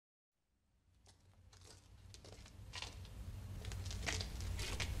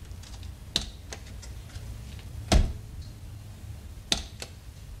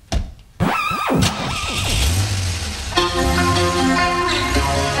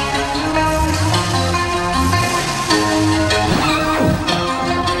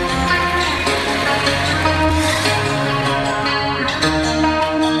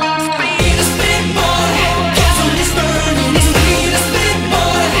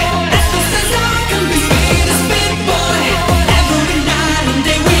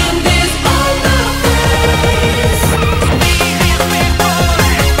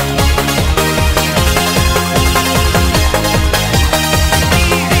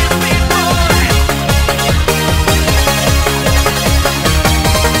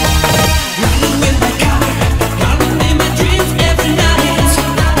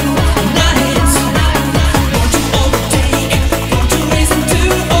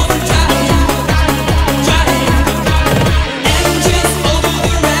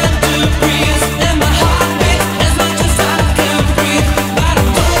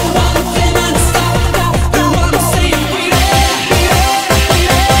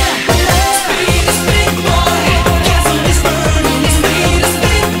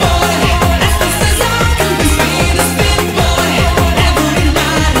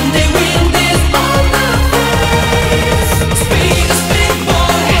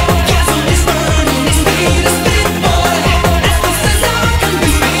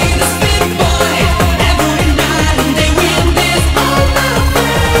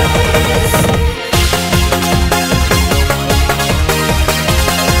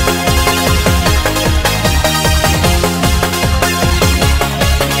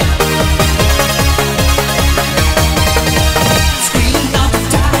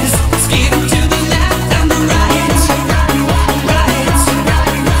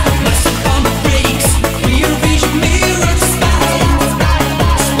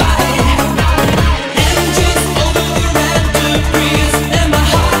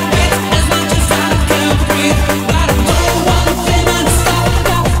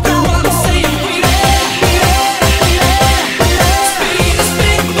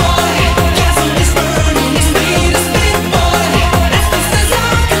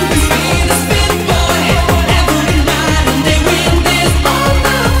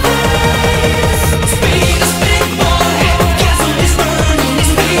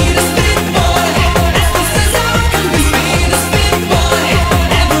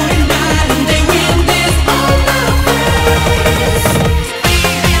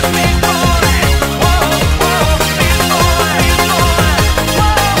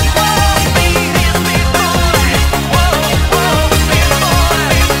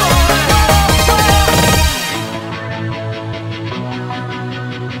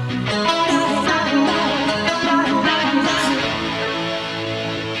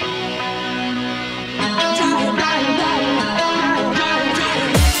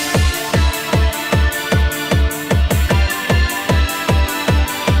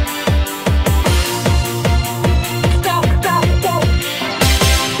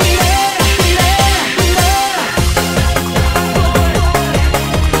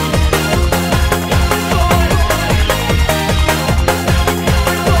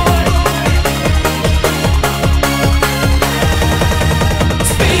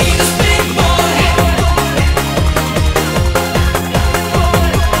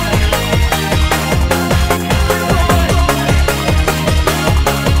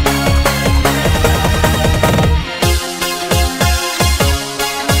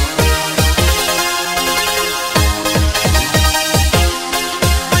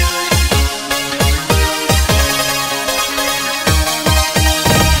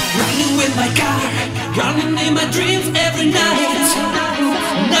my dreams every night.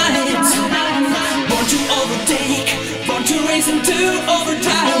 Want to overtake, want to race into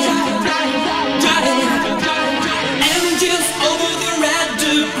overdrive. Engines over the red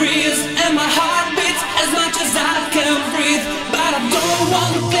degrees, and my heart beats as much as I can breathe. But I don't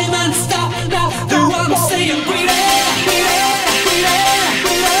want to claim and stop. The one saying breathe.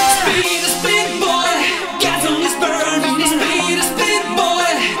 Speed, speed boy, gasoline is burning. Speed, speed boy,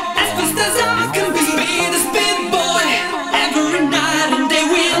 as fast as I can be. Speed, speed boy, every night and day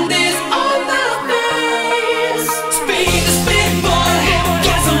win this all my face. Speed, speed boy.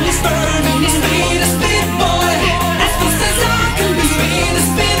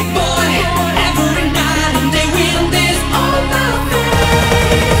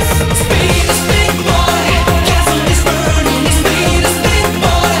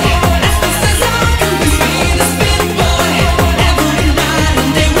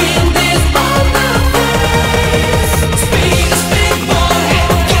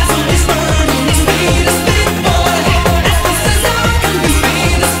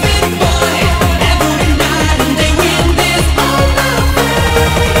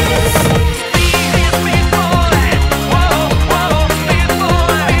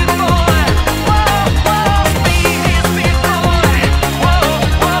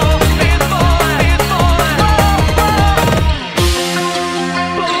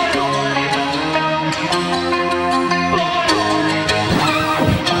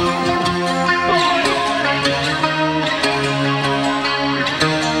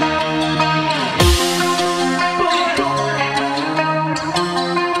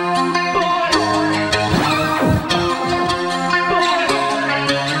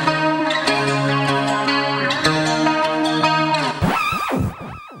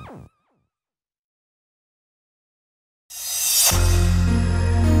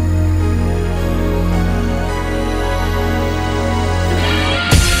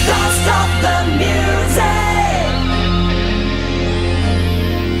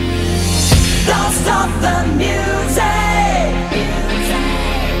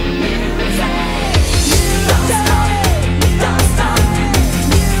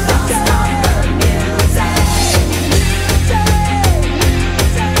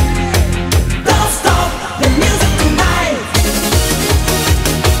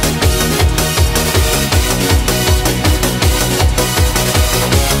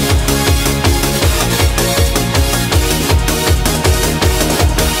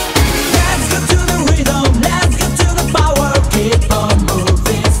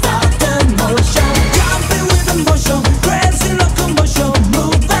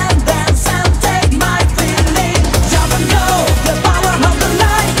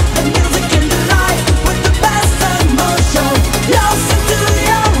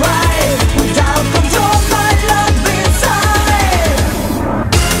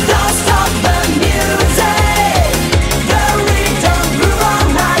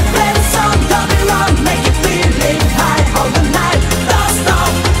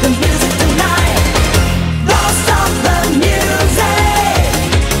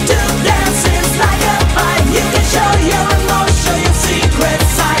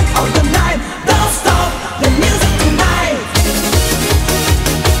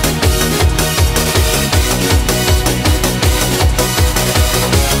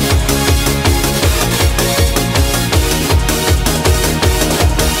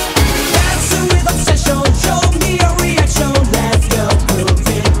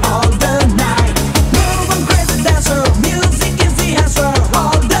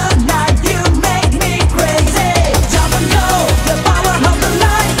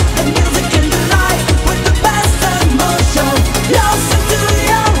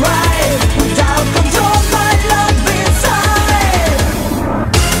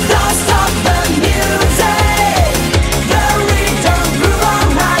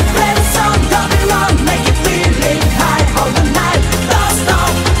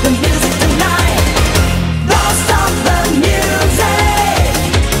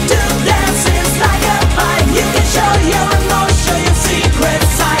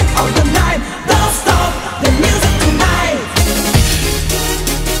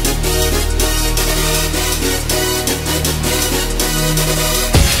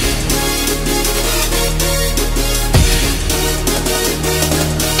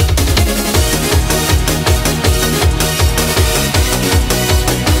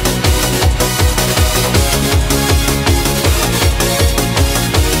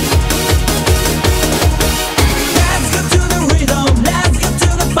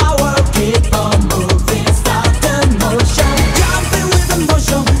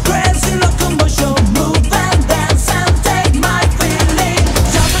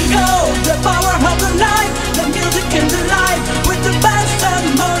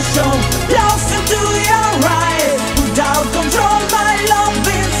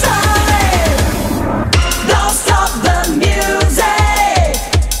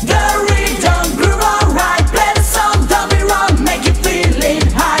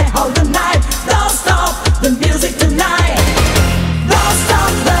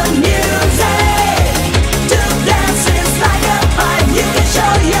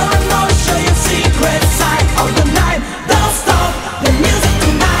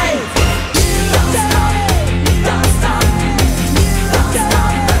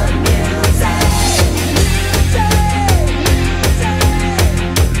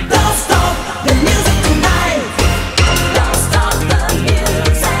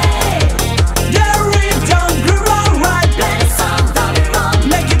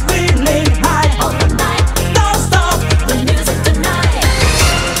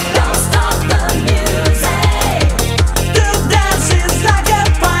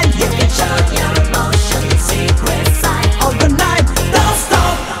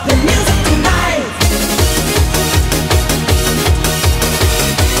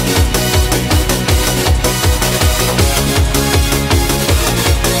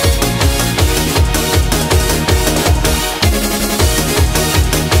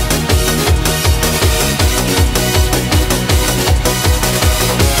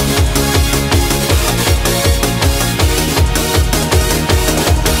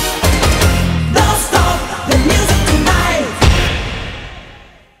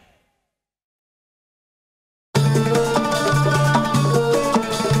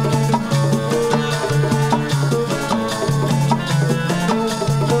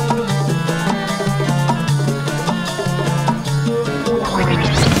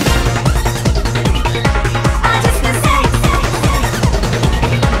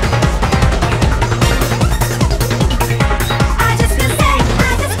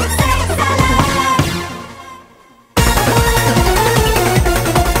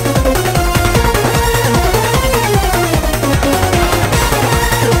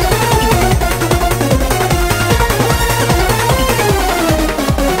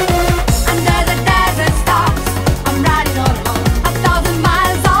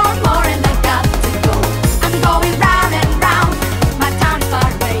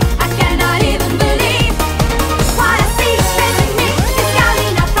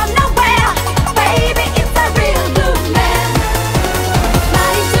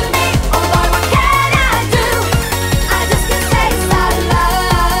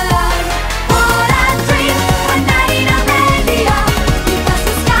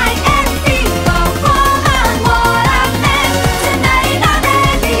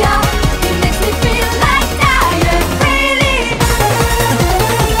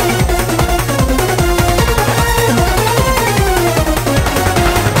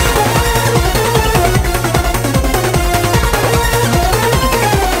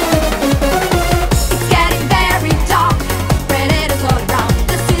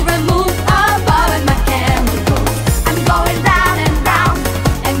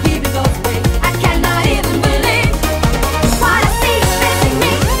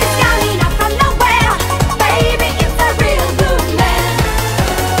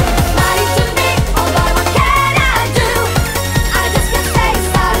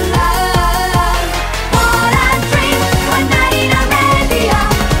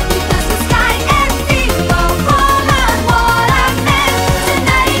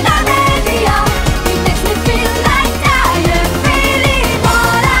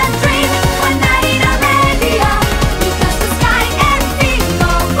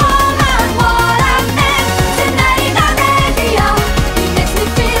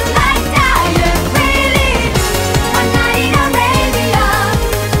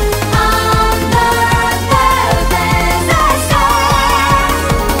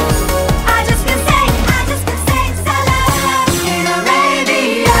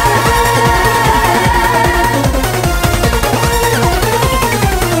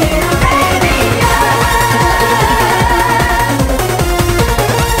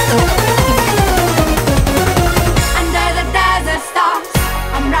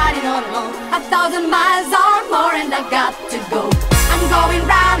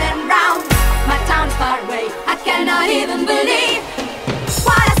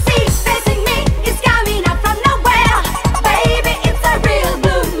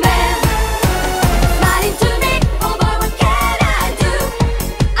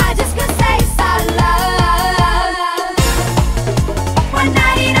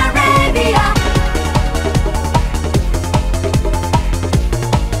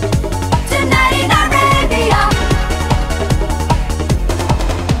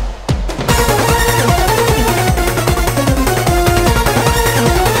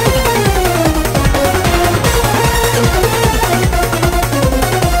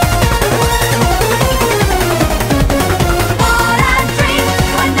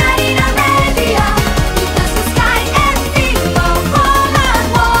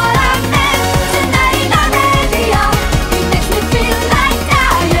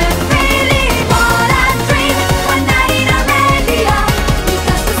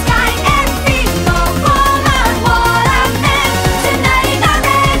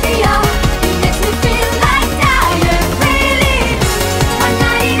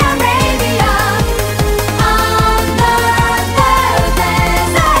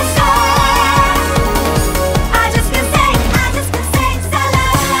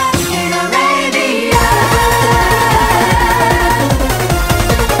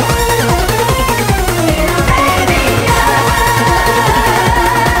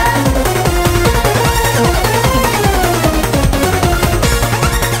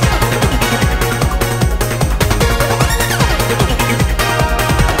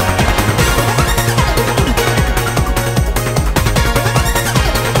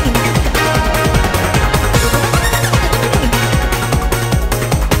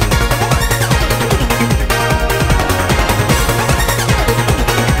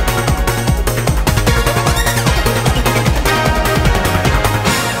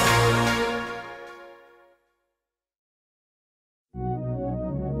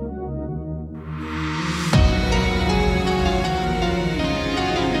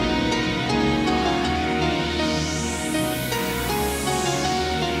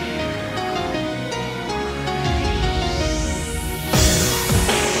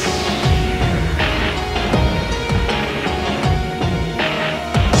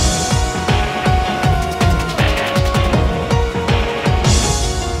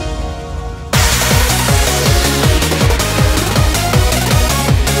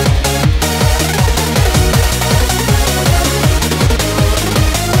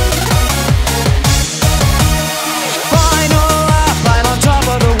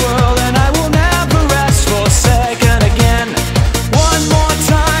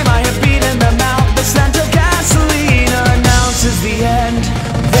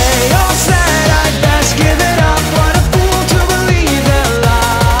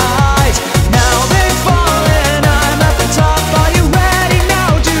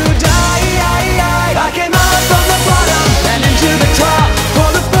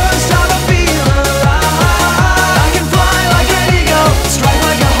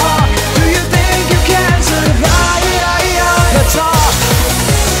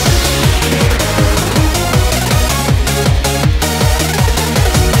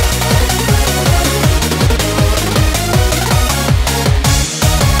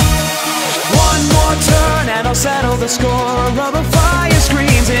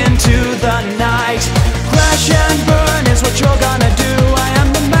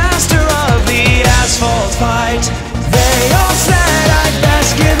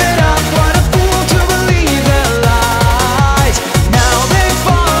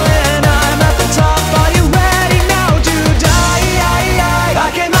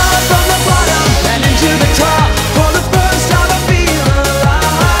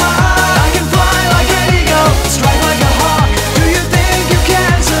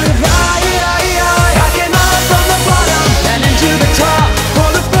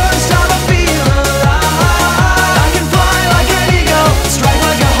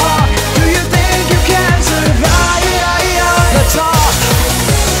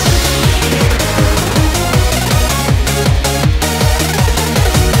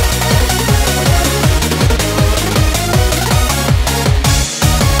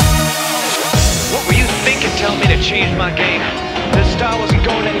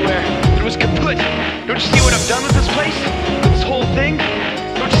 good. Don't you see what I've done with this place? This whole thing?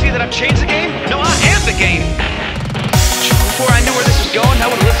 Don't you see that I've changed the game? No, I am the game. Before I knew where this was going, I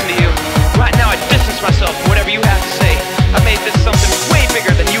would have listened to you. Right now, I distance myself from whatever you have to say. I made this something way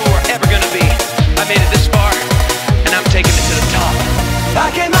bigger than you were ever gonna be. I made it this far, and I'm taking it to the top. I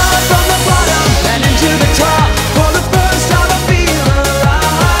came out from the bottom and into the top. For the first time I feel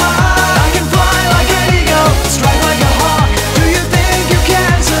alive. I can fly like an eagle, strike like a hawk. Do you think you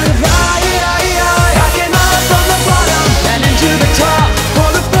can survive? I came out from the bottom and into the top. For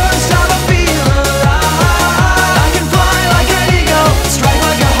the first time I feel alive. I can fly like an eagle, strike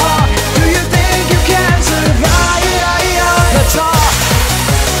like a hawk. Do you think you can survive? The top.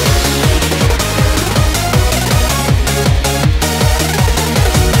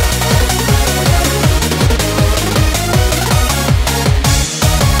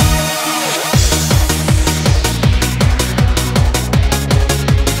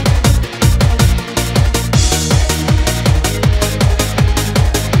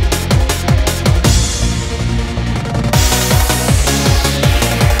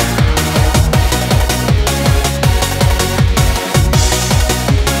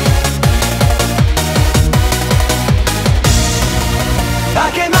 I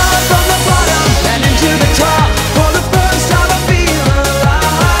came out from the bottom and into the top. For the first time I feel alive.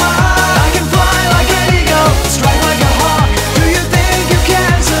 I can fly like an eagle, strike like a hawk. Do you think you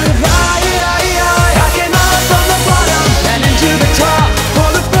can survive? I came out from the bottom and into the top. For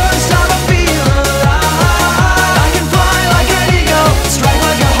the first time I feel alive. I can fly like an eagle, strike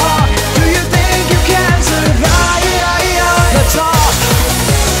like a hawk. Do you think you can survive? The top.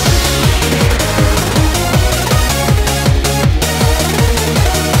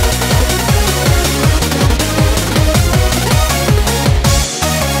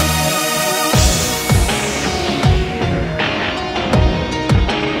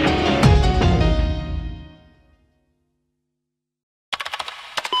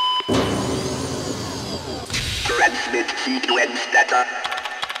 Transmit sequence data.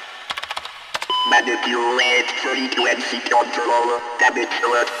 Manipulate frequency control. Damage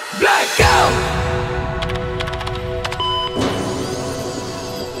alert. Blackout.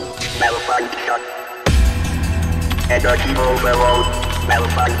 Malfunction. Energy overload.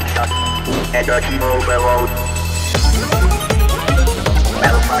 Malfunction. Energy overload.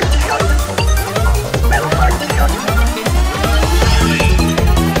 Malfunction. Malfunction.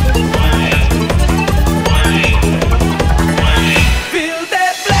 Feel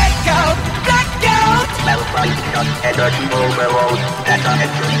that blackout, blackout. Malfunction. Energy overload. Data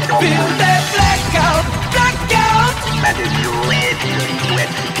entry Feel that blackout, blackout. Manipulate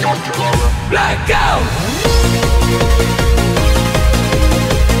frequency control. Blackout.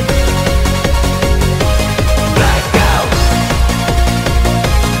 Blackout.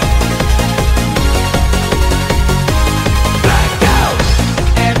 Blackout.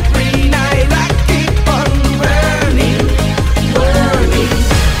 Every night I keep on burning, burning.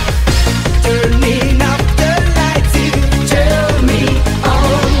 Turning up the lights to tell me,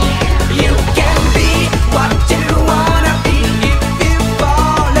 oh, you can be what you wanna be if you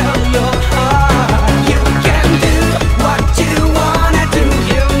follow your heart. You can do what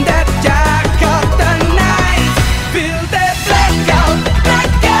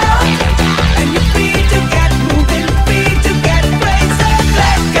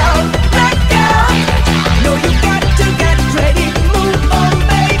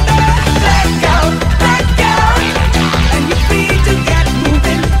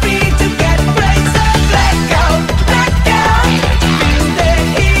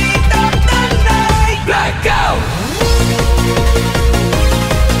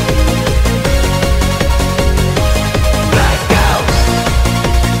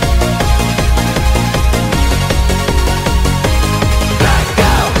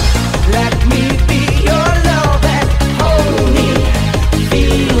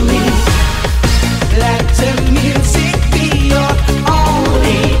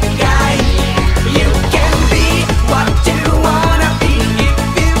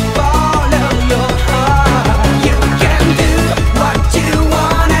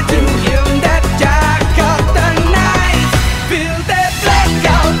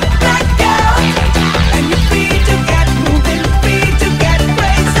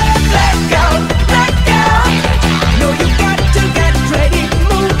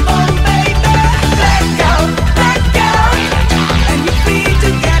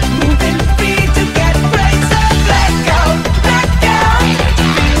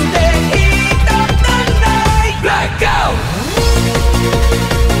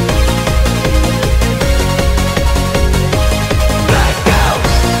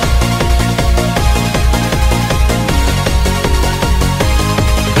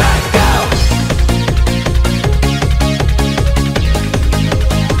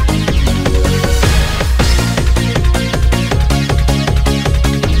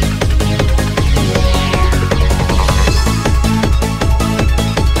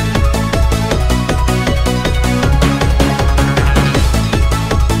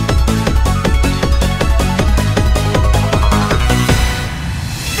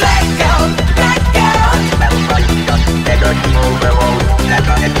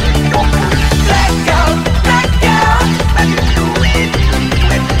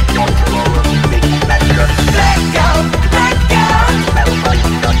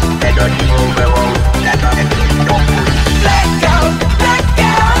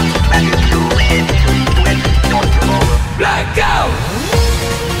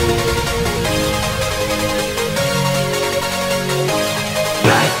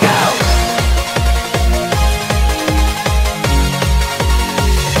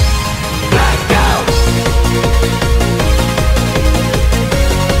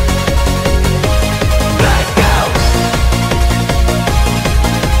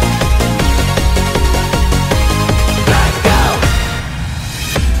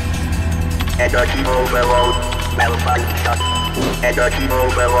Energy overload. Malfunction. Energy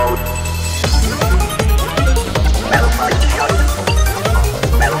overload. Malfunction.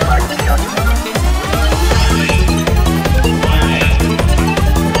 Malfunction.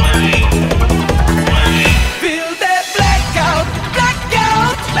 Feel that blackout,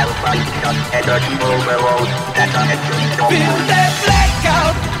 blackout. Malfunction. Energy overload. Data entry stop. Feel that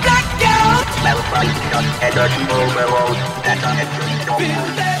blackout, blackout. Malfunction. Energy overload. Data entry stop. Feel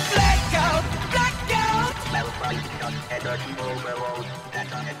that blackout, blackout. Malfunction. Energy overload.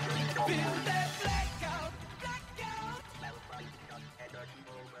 Data entry stop. Feel that blackout, blackout. Malfunction. Energy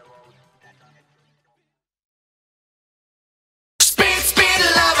overload. Data entry stop. Speed, speed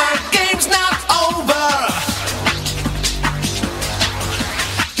lover, game's not over.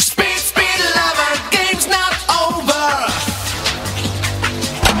 Speed, speed lover, game's not over.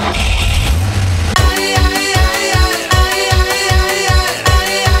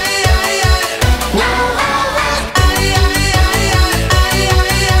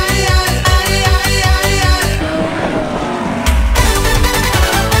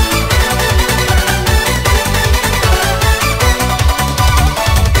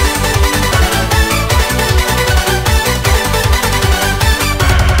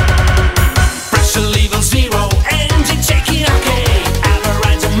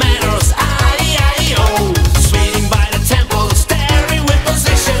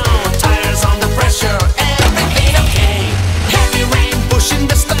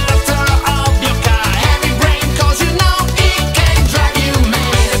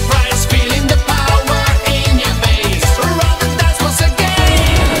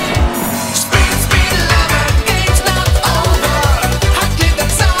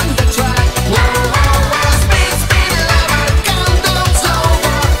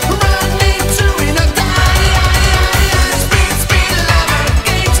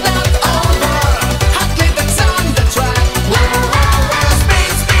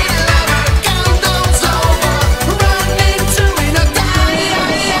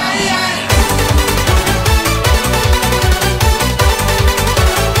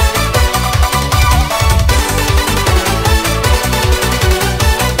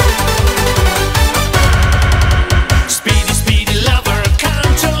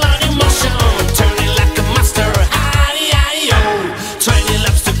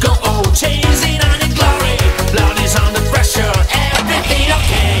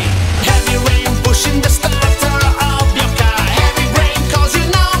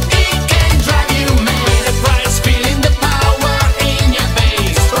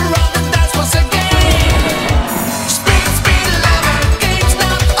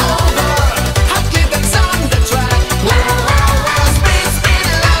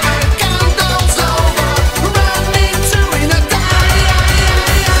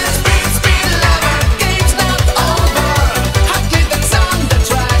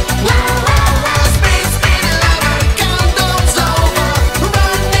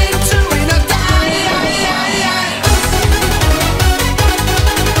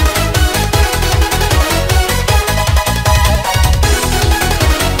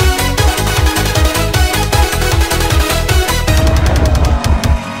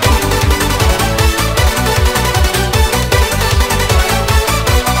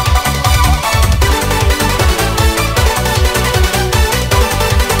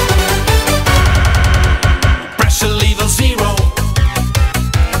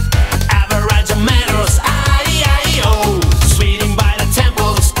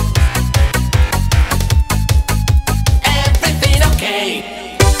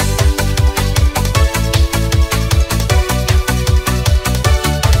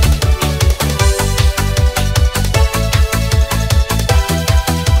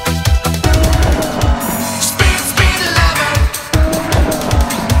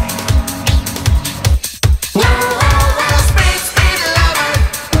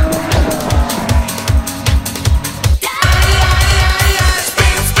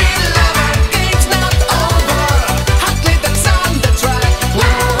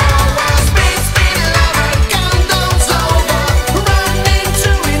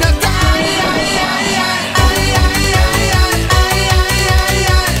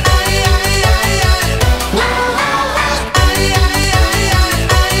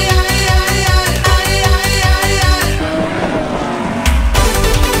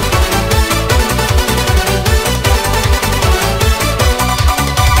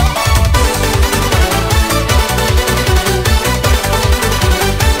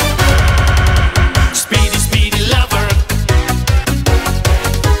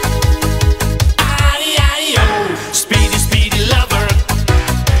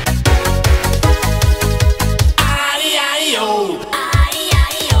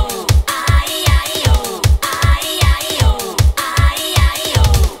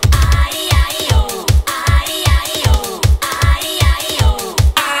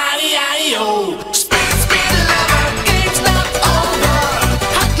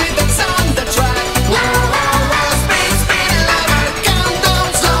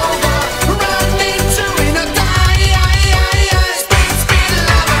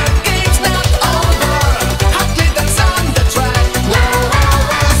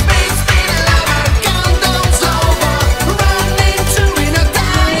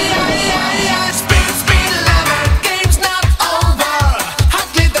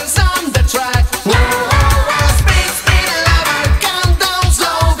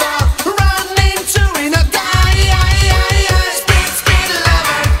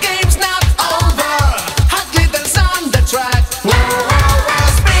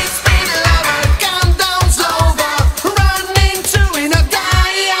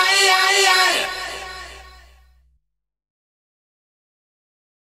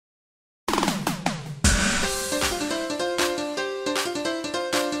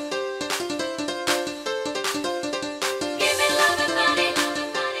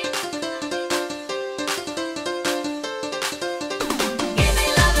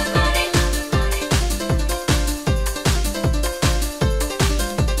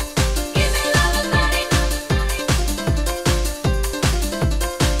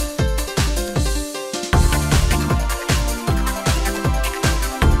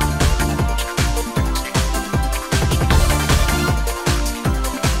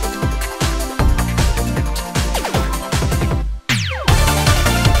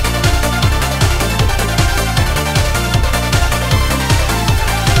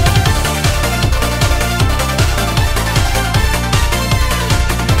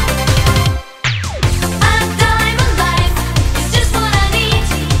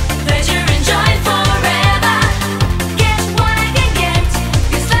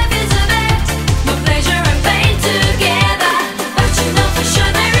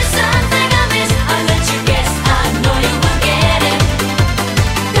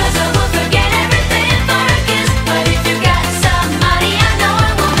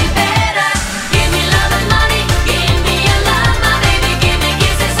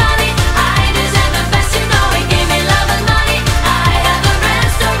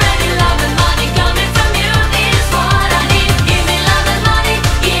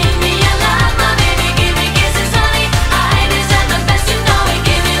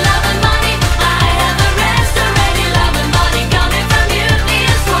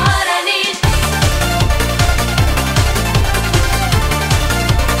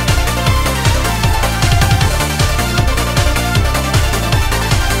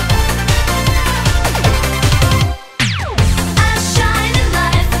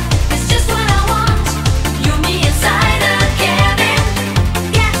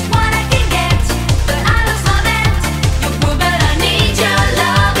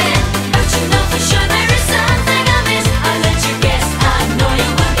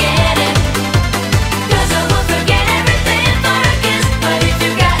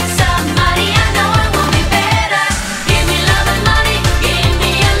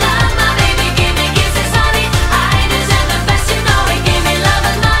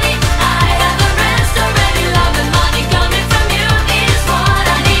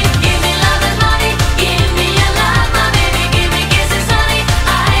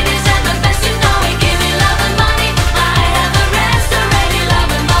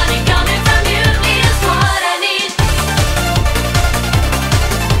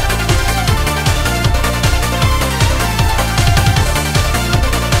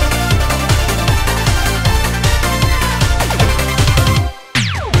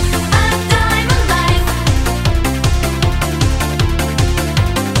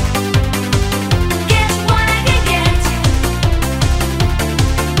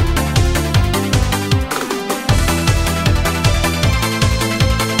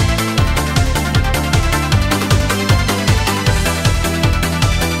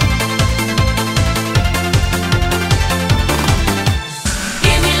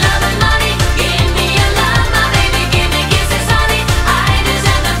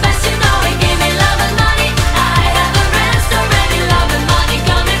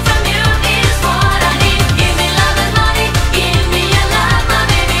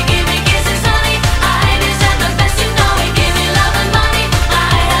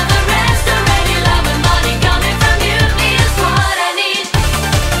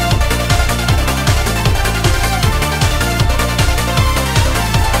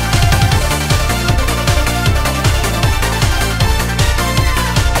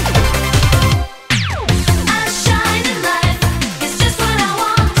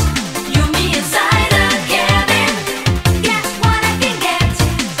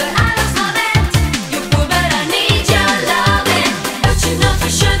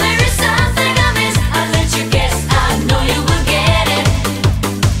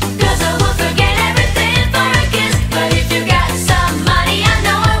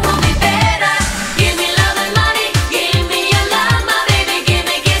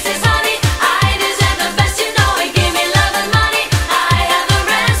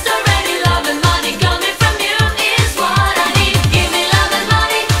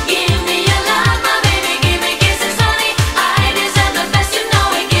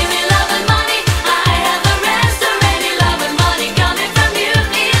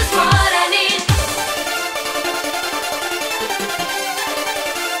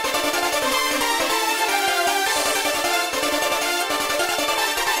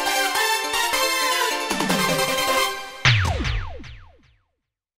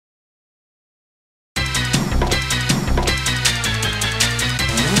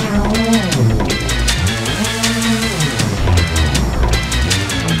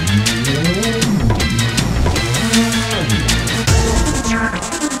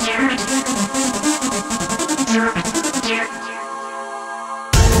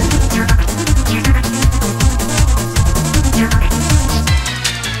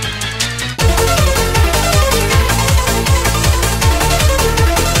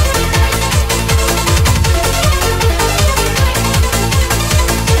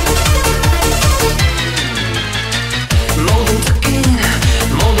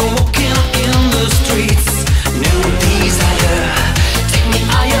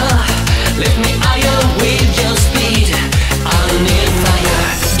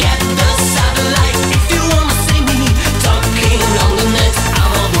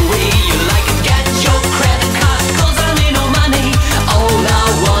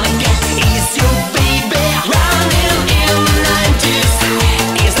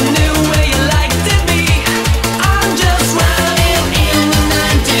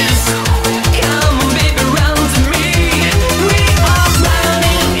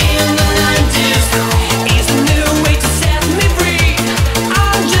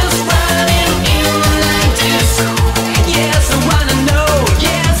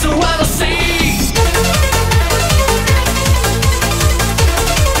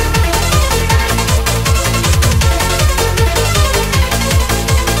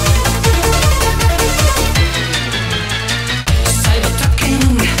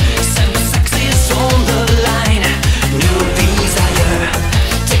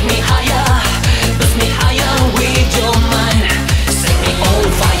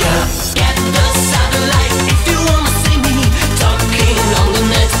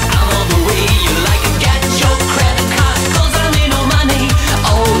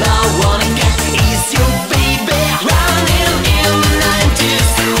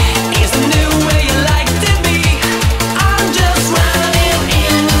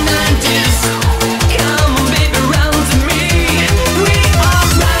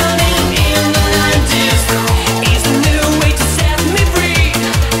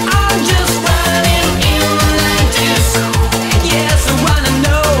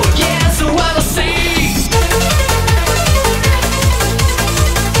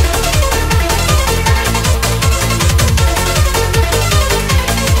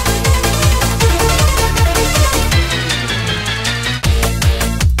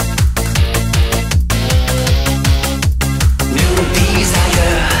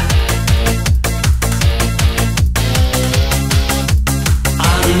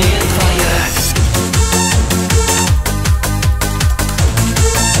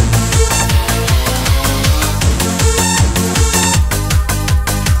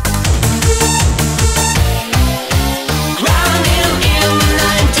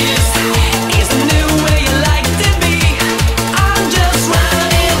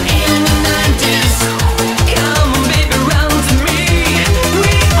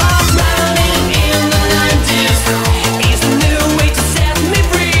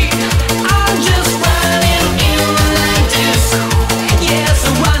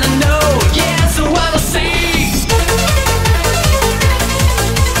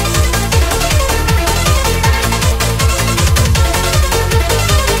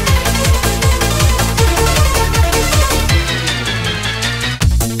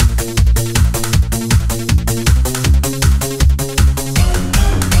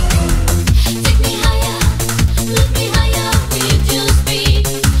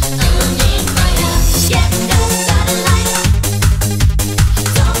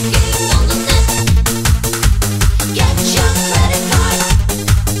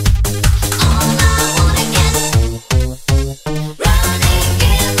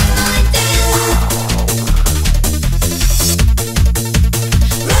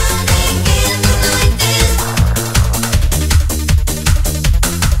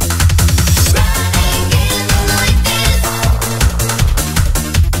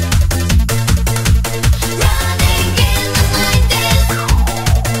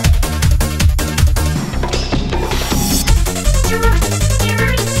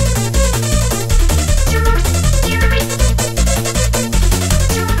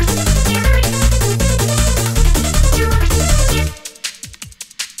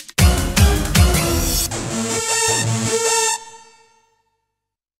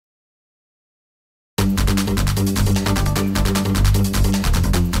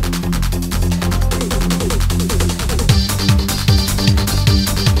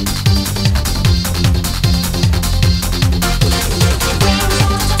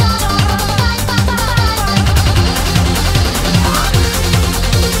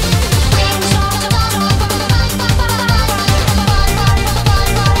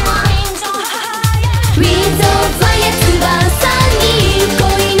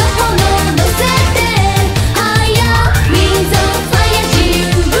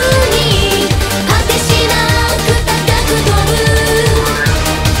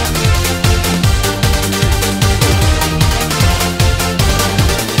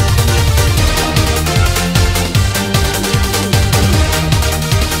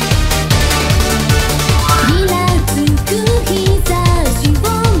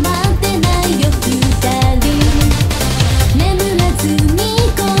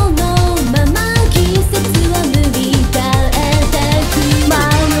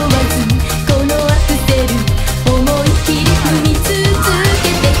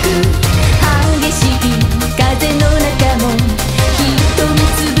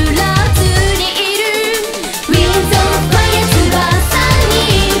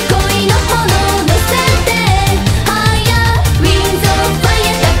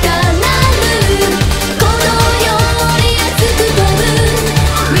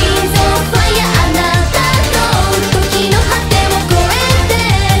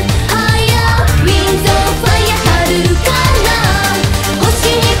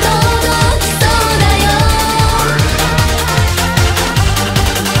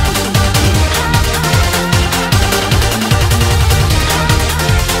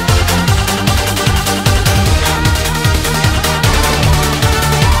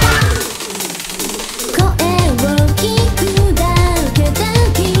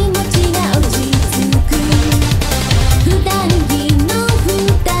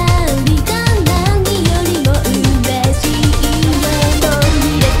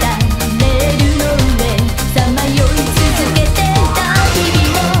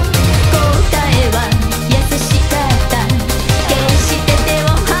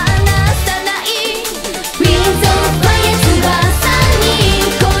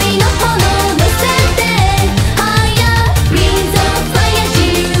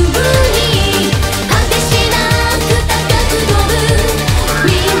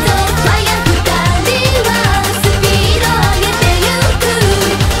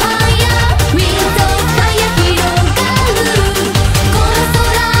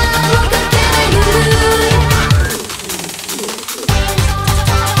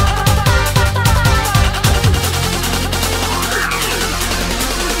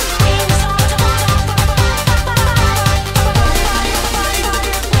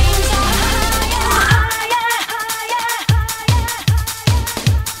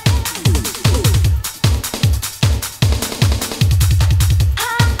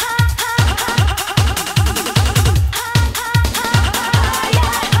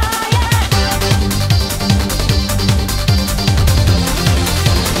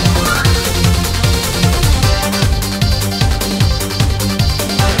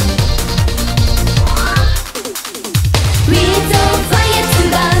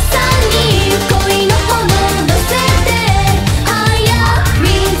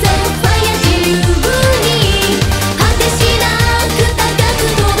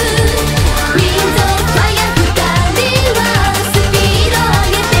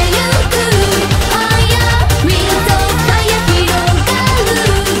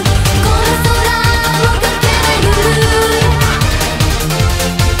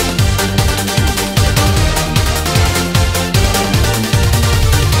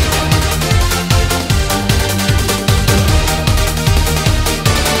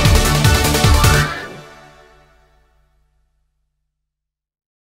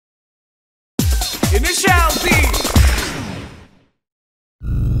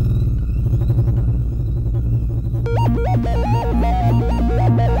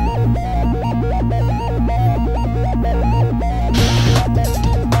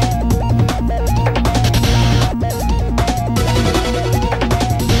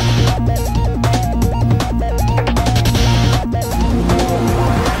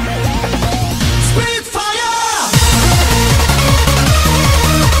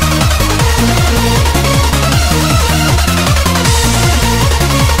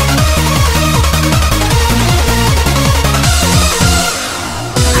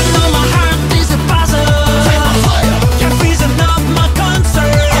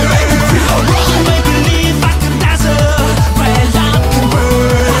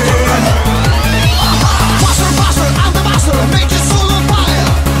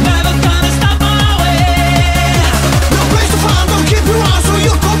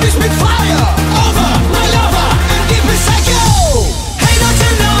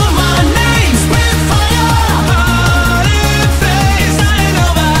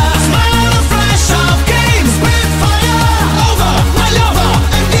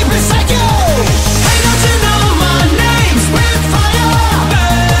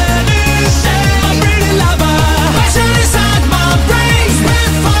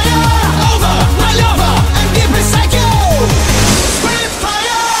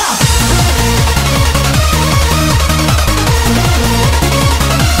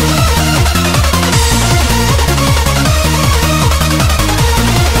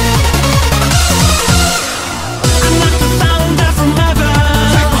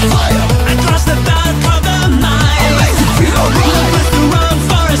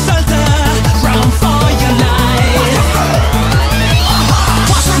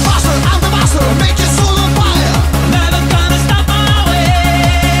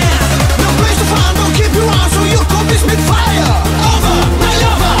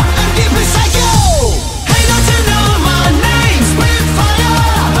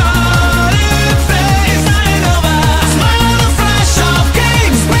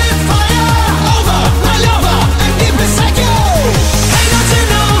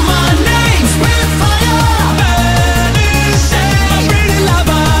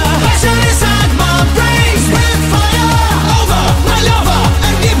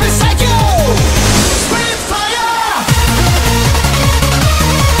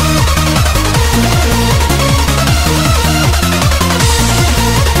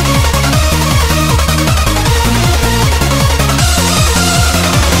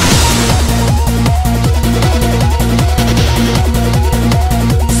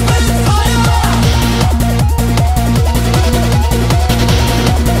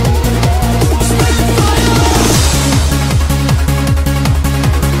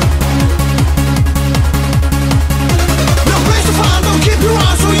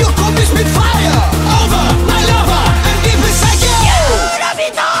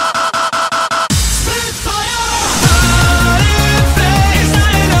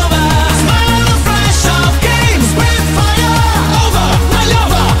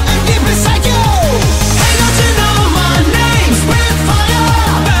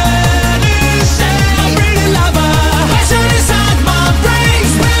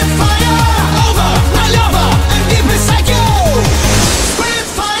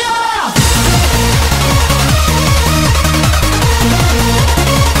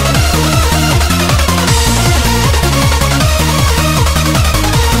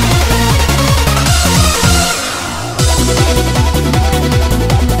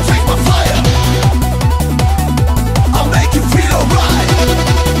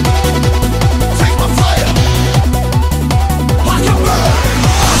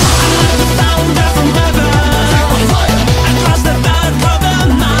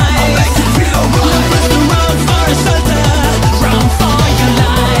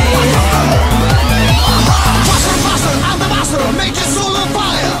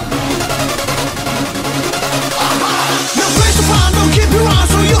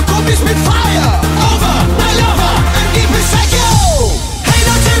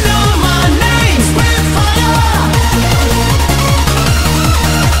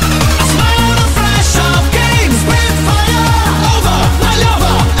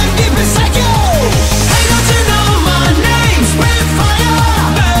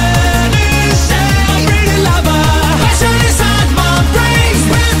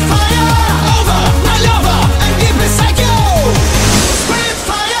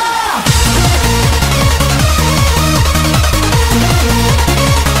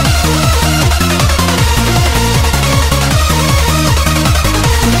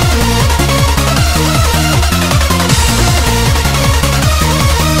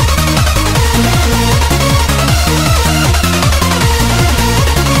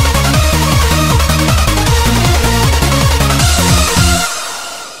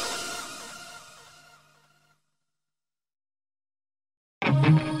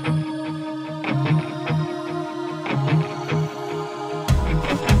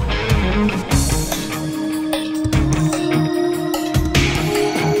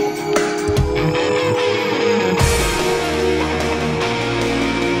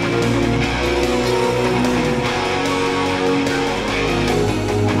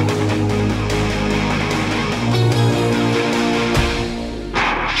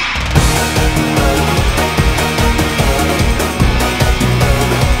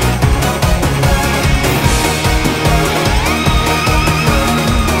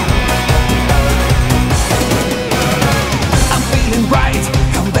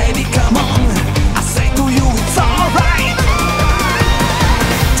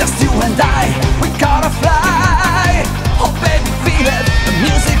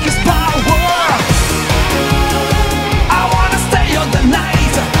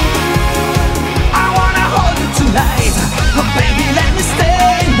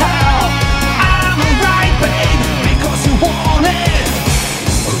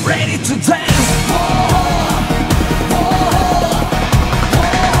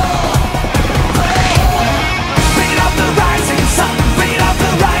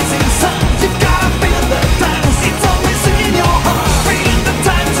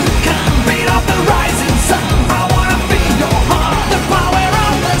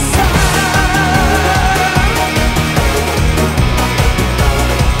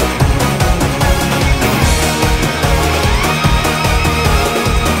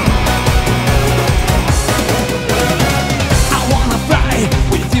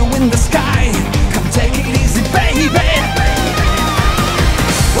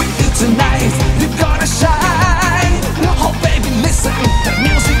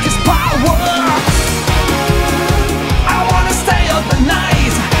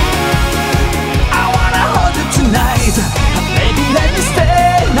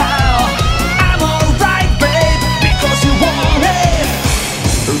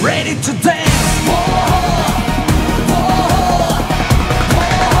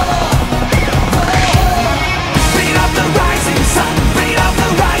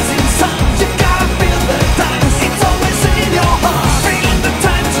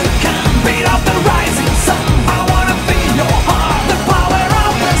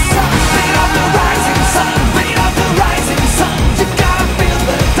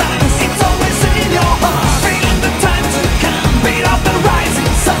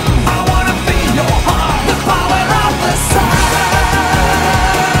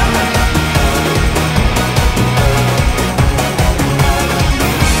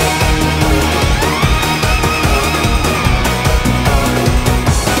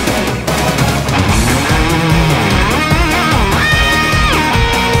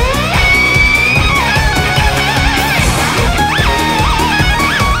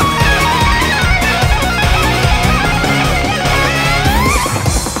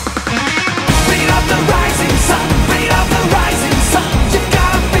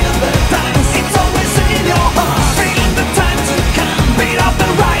 beat of the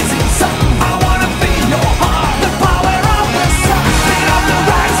rising sun. I wanna feel your heart, the power of the sun. Beat of the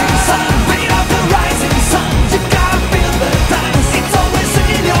rising sun, beat of the rising sun. You gotta feel the dance, it's always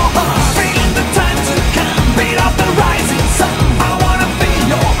in your heart. Feeling the time to come, beat of the rising sun. I wanna feel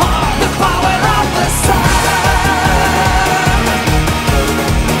your heart, the power of the sun.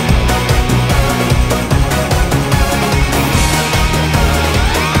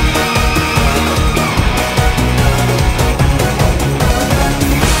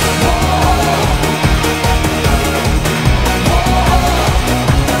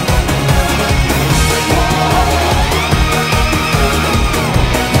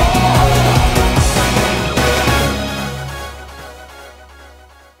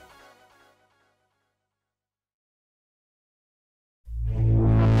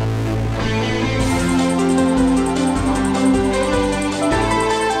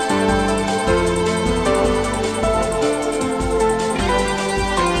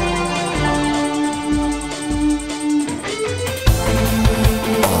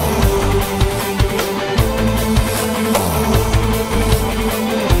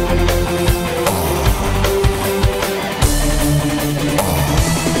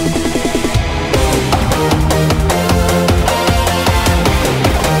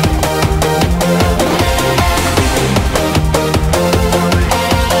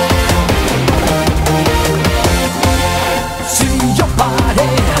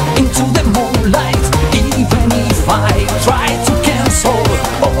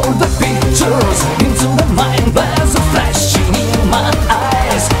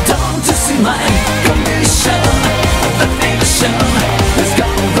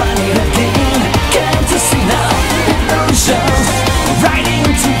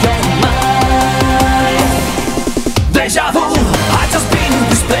 Deja vu, I just been in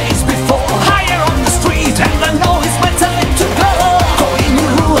this place before. Higher on the street and I know it's my time to go. Going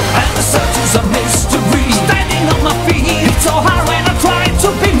new and the search is a mystery. Standing on my feet, it's so hard when I try to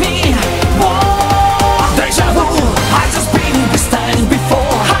be me. Whoa, deja vu, I just been in this time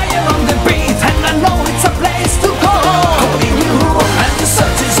before. Higher on the beat and I know it's a place to go. Going new and the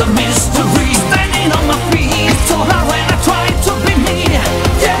search is a mystery. Standing on my feet, it's so hard when I try to be me.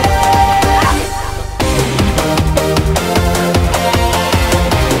 Yeah.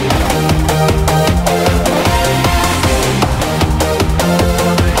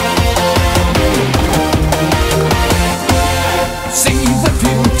 See the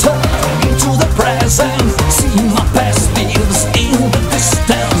future into the present. See my past lives in the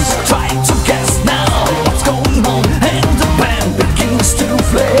distance. Try to guess now what's going on, and the band begins to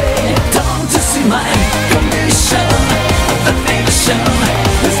play. Don't you see my condition? The nation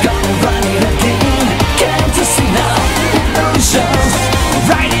is gone running again. Can't you see now? Illusions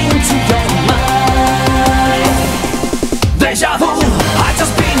right into your mind. Deja vu, I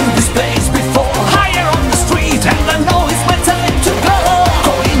just been in this place before. Higher on the street and I know it's my time to go.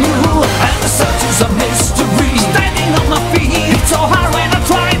 Going new and the search is a mystery. Standing on my feet, it's so hard when I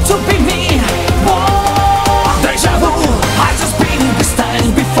try to be me. Whoa, deja vu, I just been in this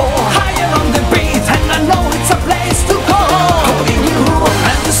time before. Higher on the beat and I know it's a place to go. Going new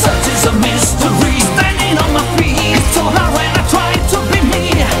and the search is a mystery. Standing on my feet, it's so hard when I try to be me.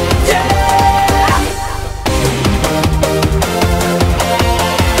 Yeah.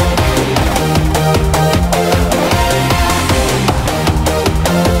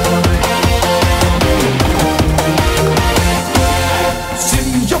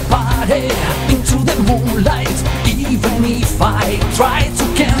 See your body into the moonlight. Even if I try to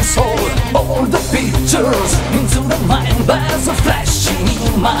cancel all the pictures into the mind, there's a flashing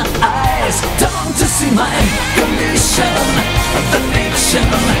in my eyes. Don't you see my condition? The fiction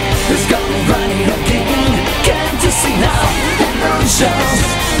is gone running again. Can't you see now? Illusions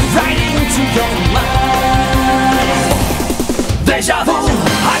right into your mind. Deja vu,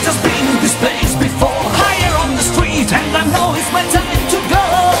 I just been in this place before. Higher on the street and I know it's my time to go.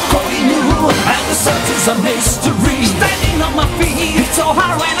 Going new and the search is a mystery. Standing on my feet, it's so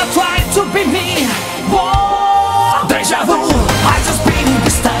hard when I try to be me. Whoa, deja vu, I just been in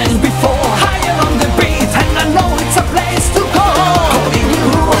this time before. Higher on the beat and I know it's a place to go. Going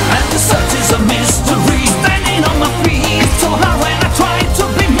new and the search is a mystery. Standing on my feet, it's so hard when I try to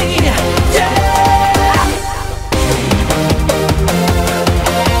be me. Yeah.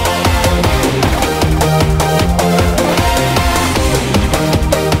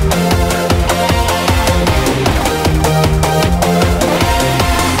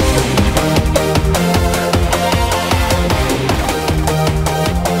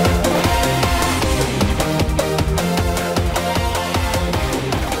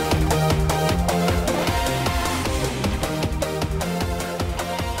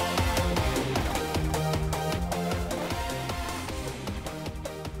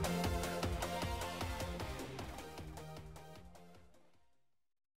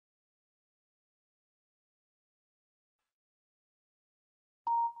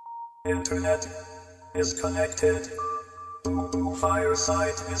 Internet is connected. Fire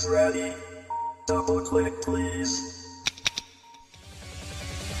site is ready. Double click please.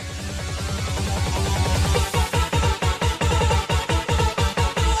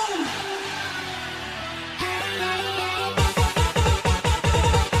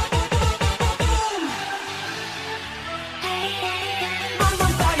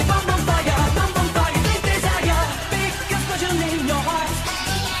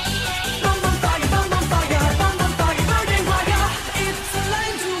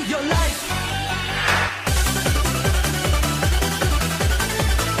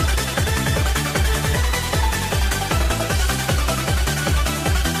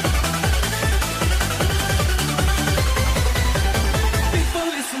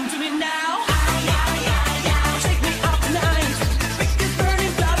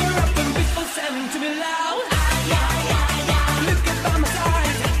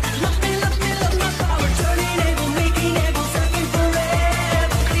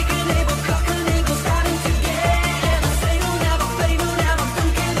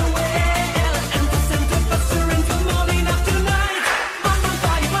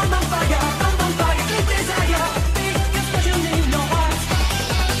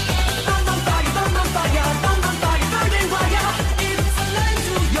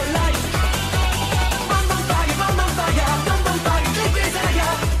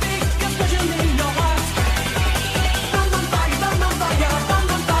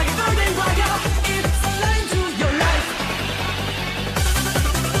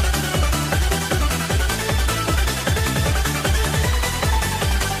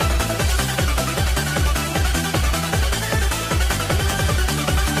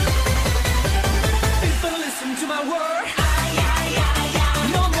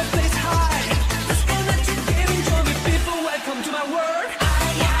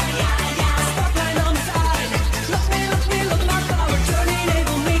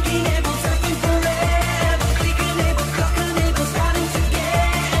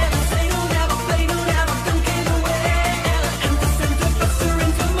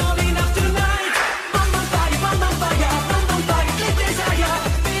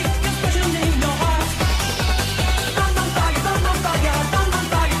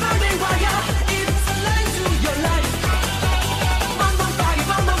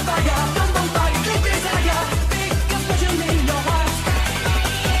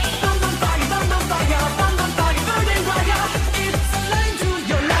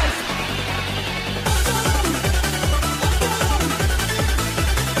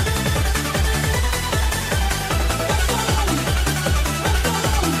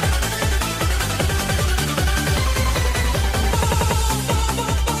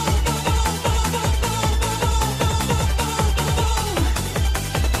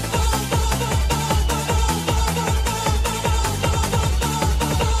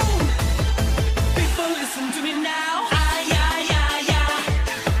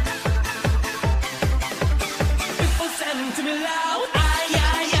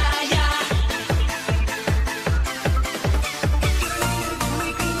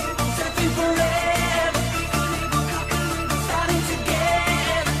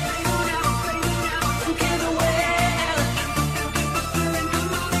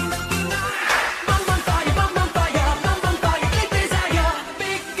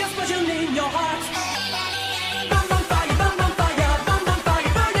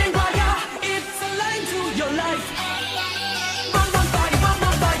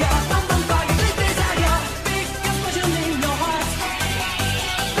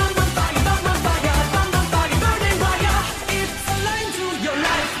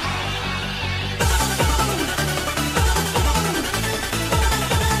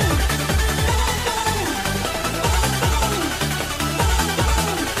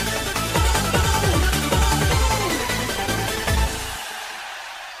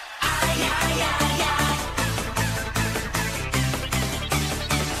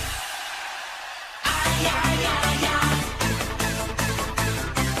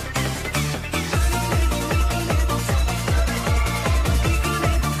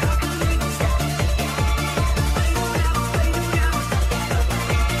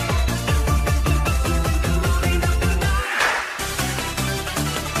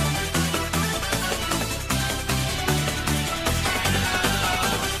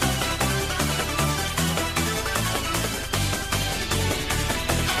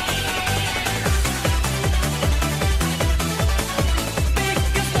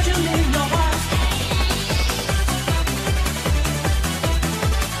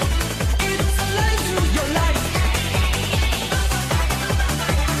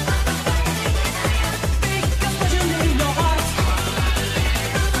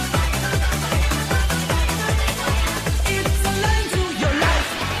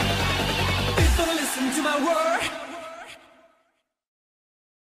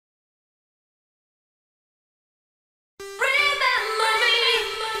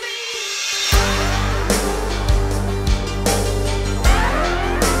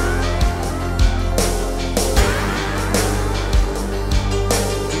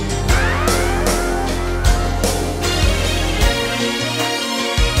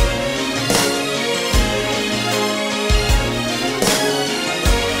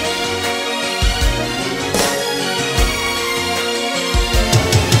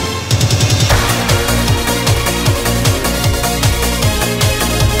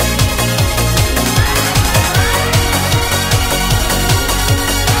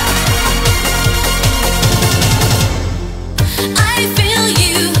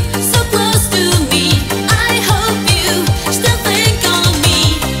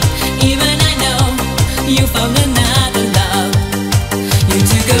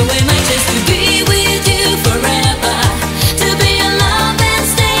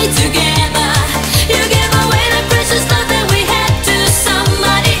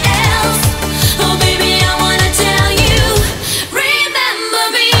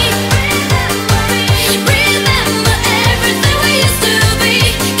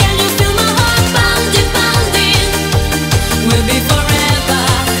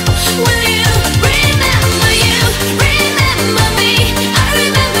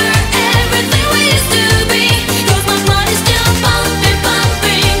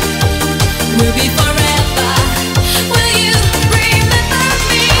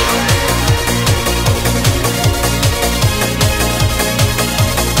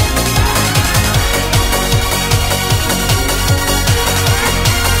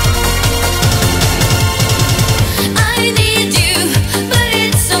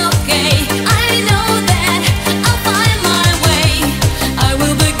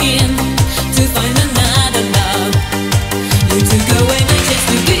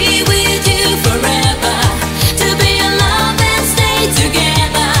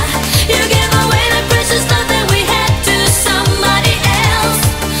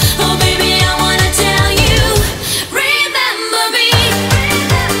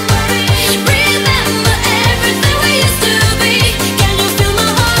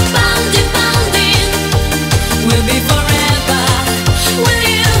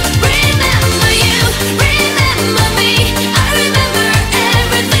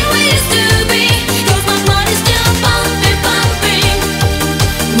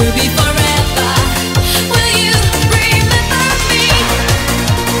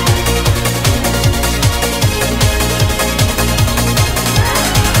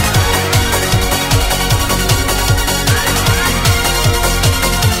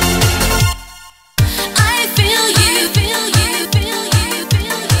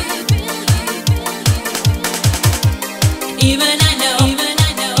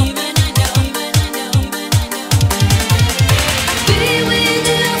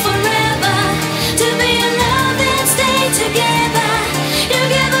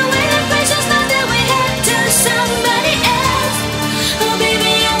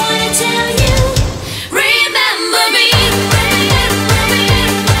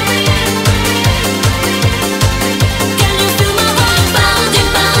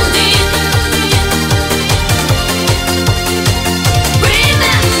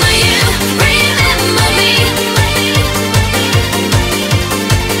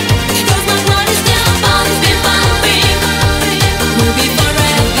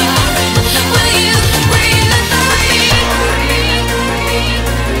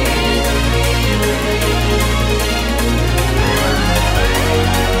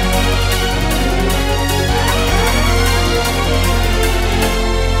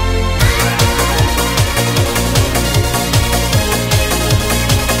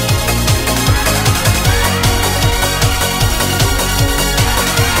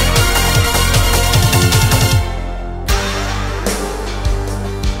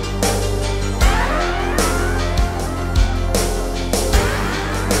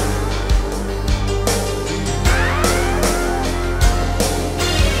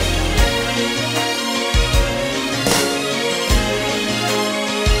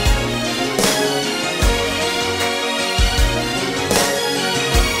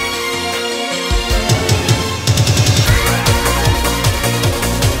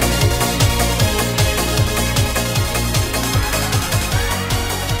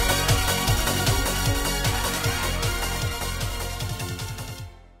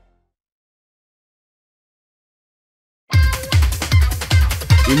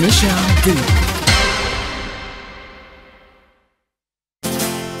 Initial D.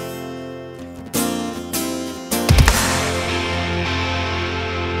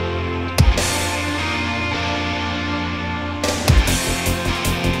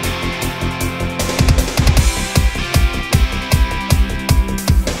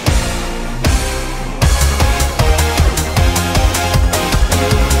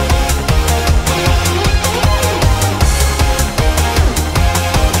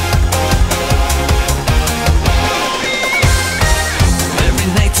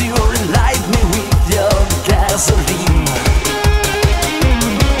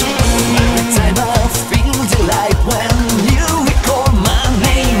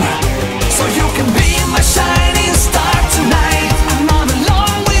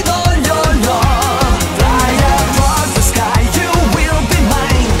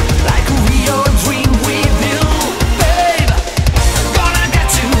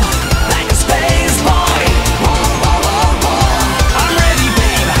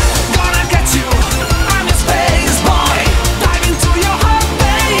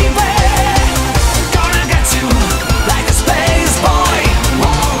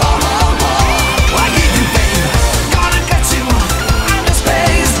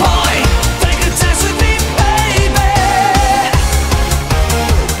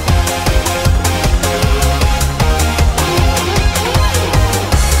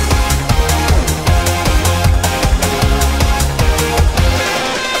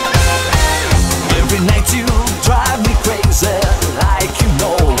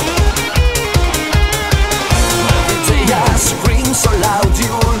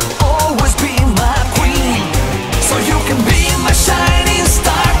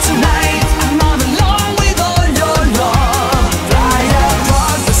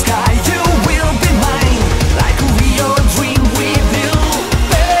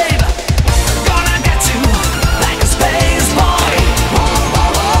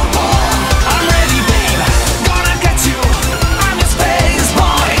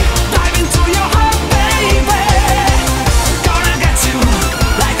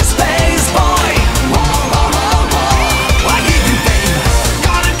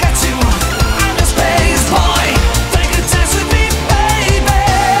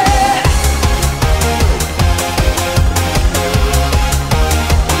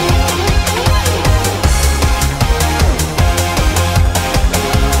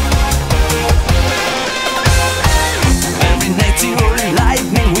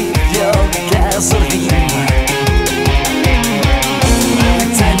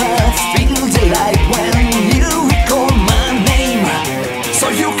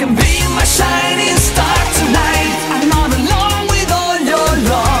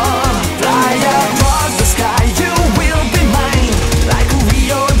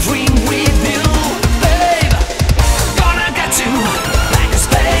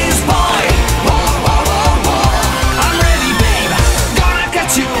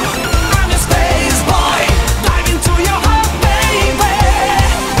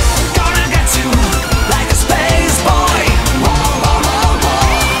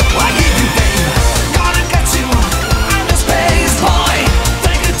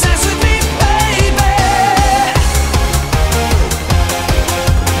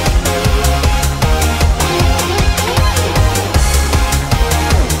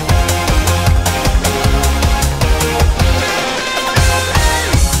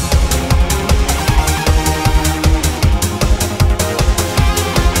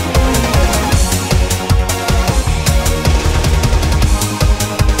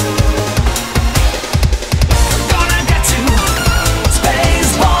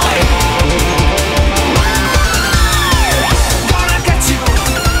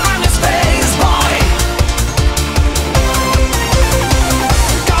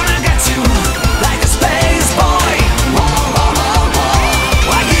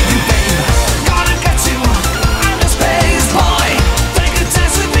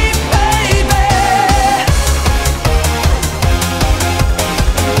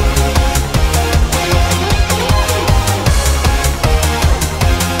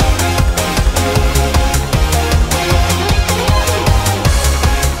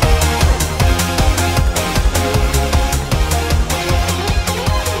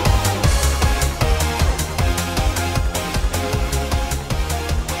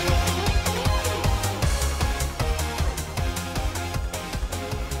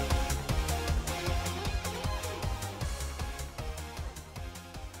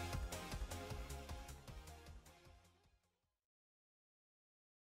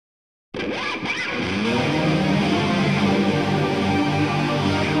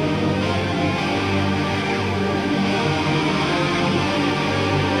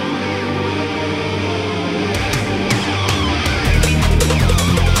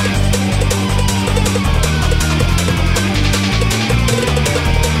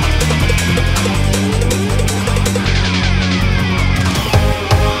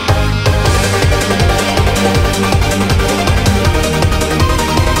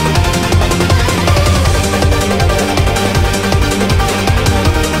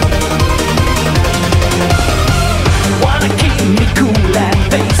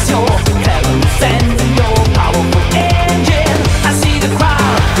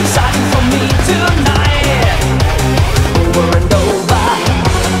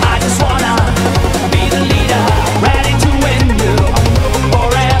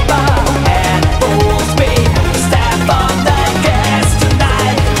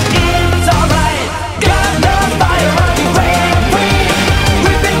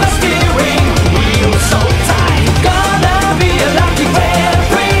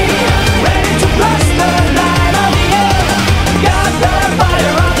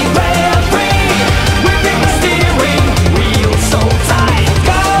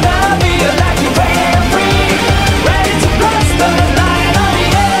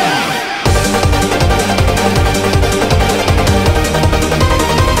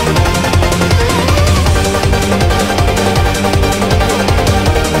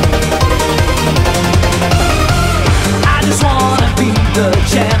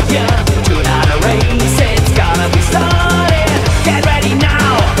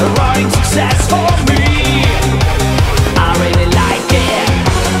 success for me. I really like it.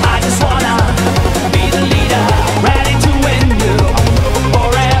 I just wanna be the leader, ready to win you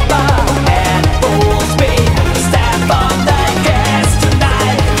forever and full speed. Step on the gas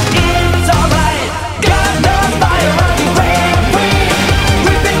tonight. It's alright. Got the fire running Grand Prix.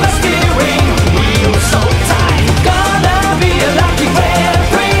 Gripping my steering wheel so tight. Gonna be a lucky Grand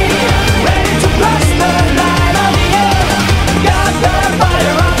Prix. Ready to blast the line on the air. Got the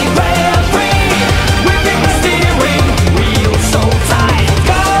fire running Grand Prix.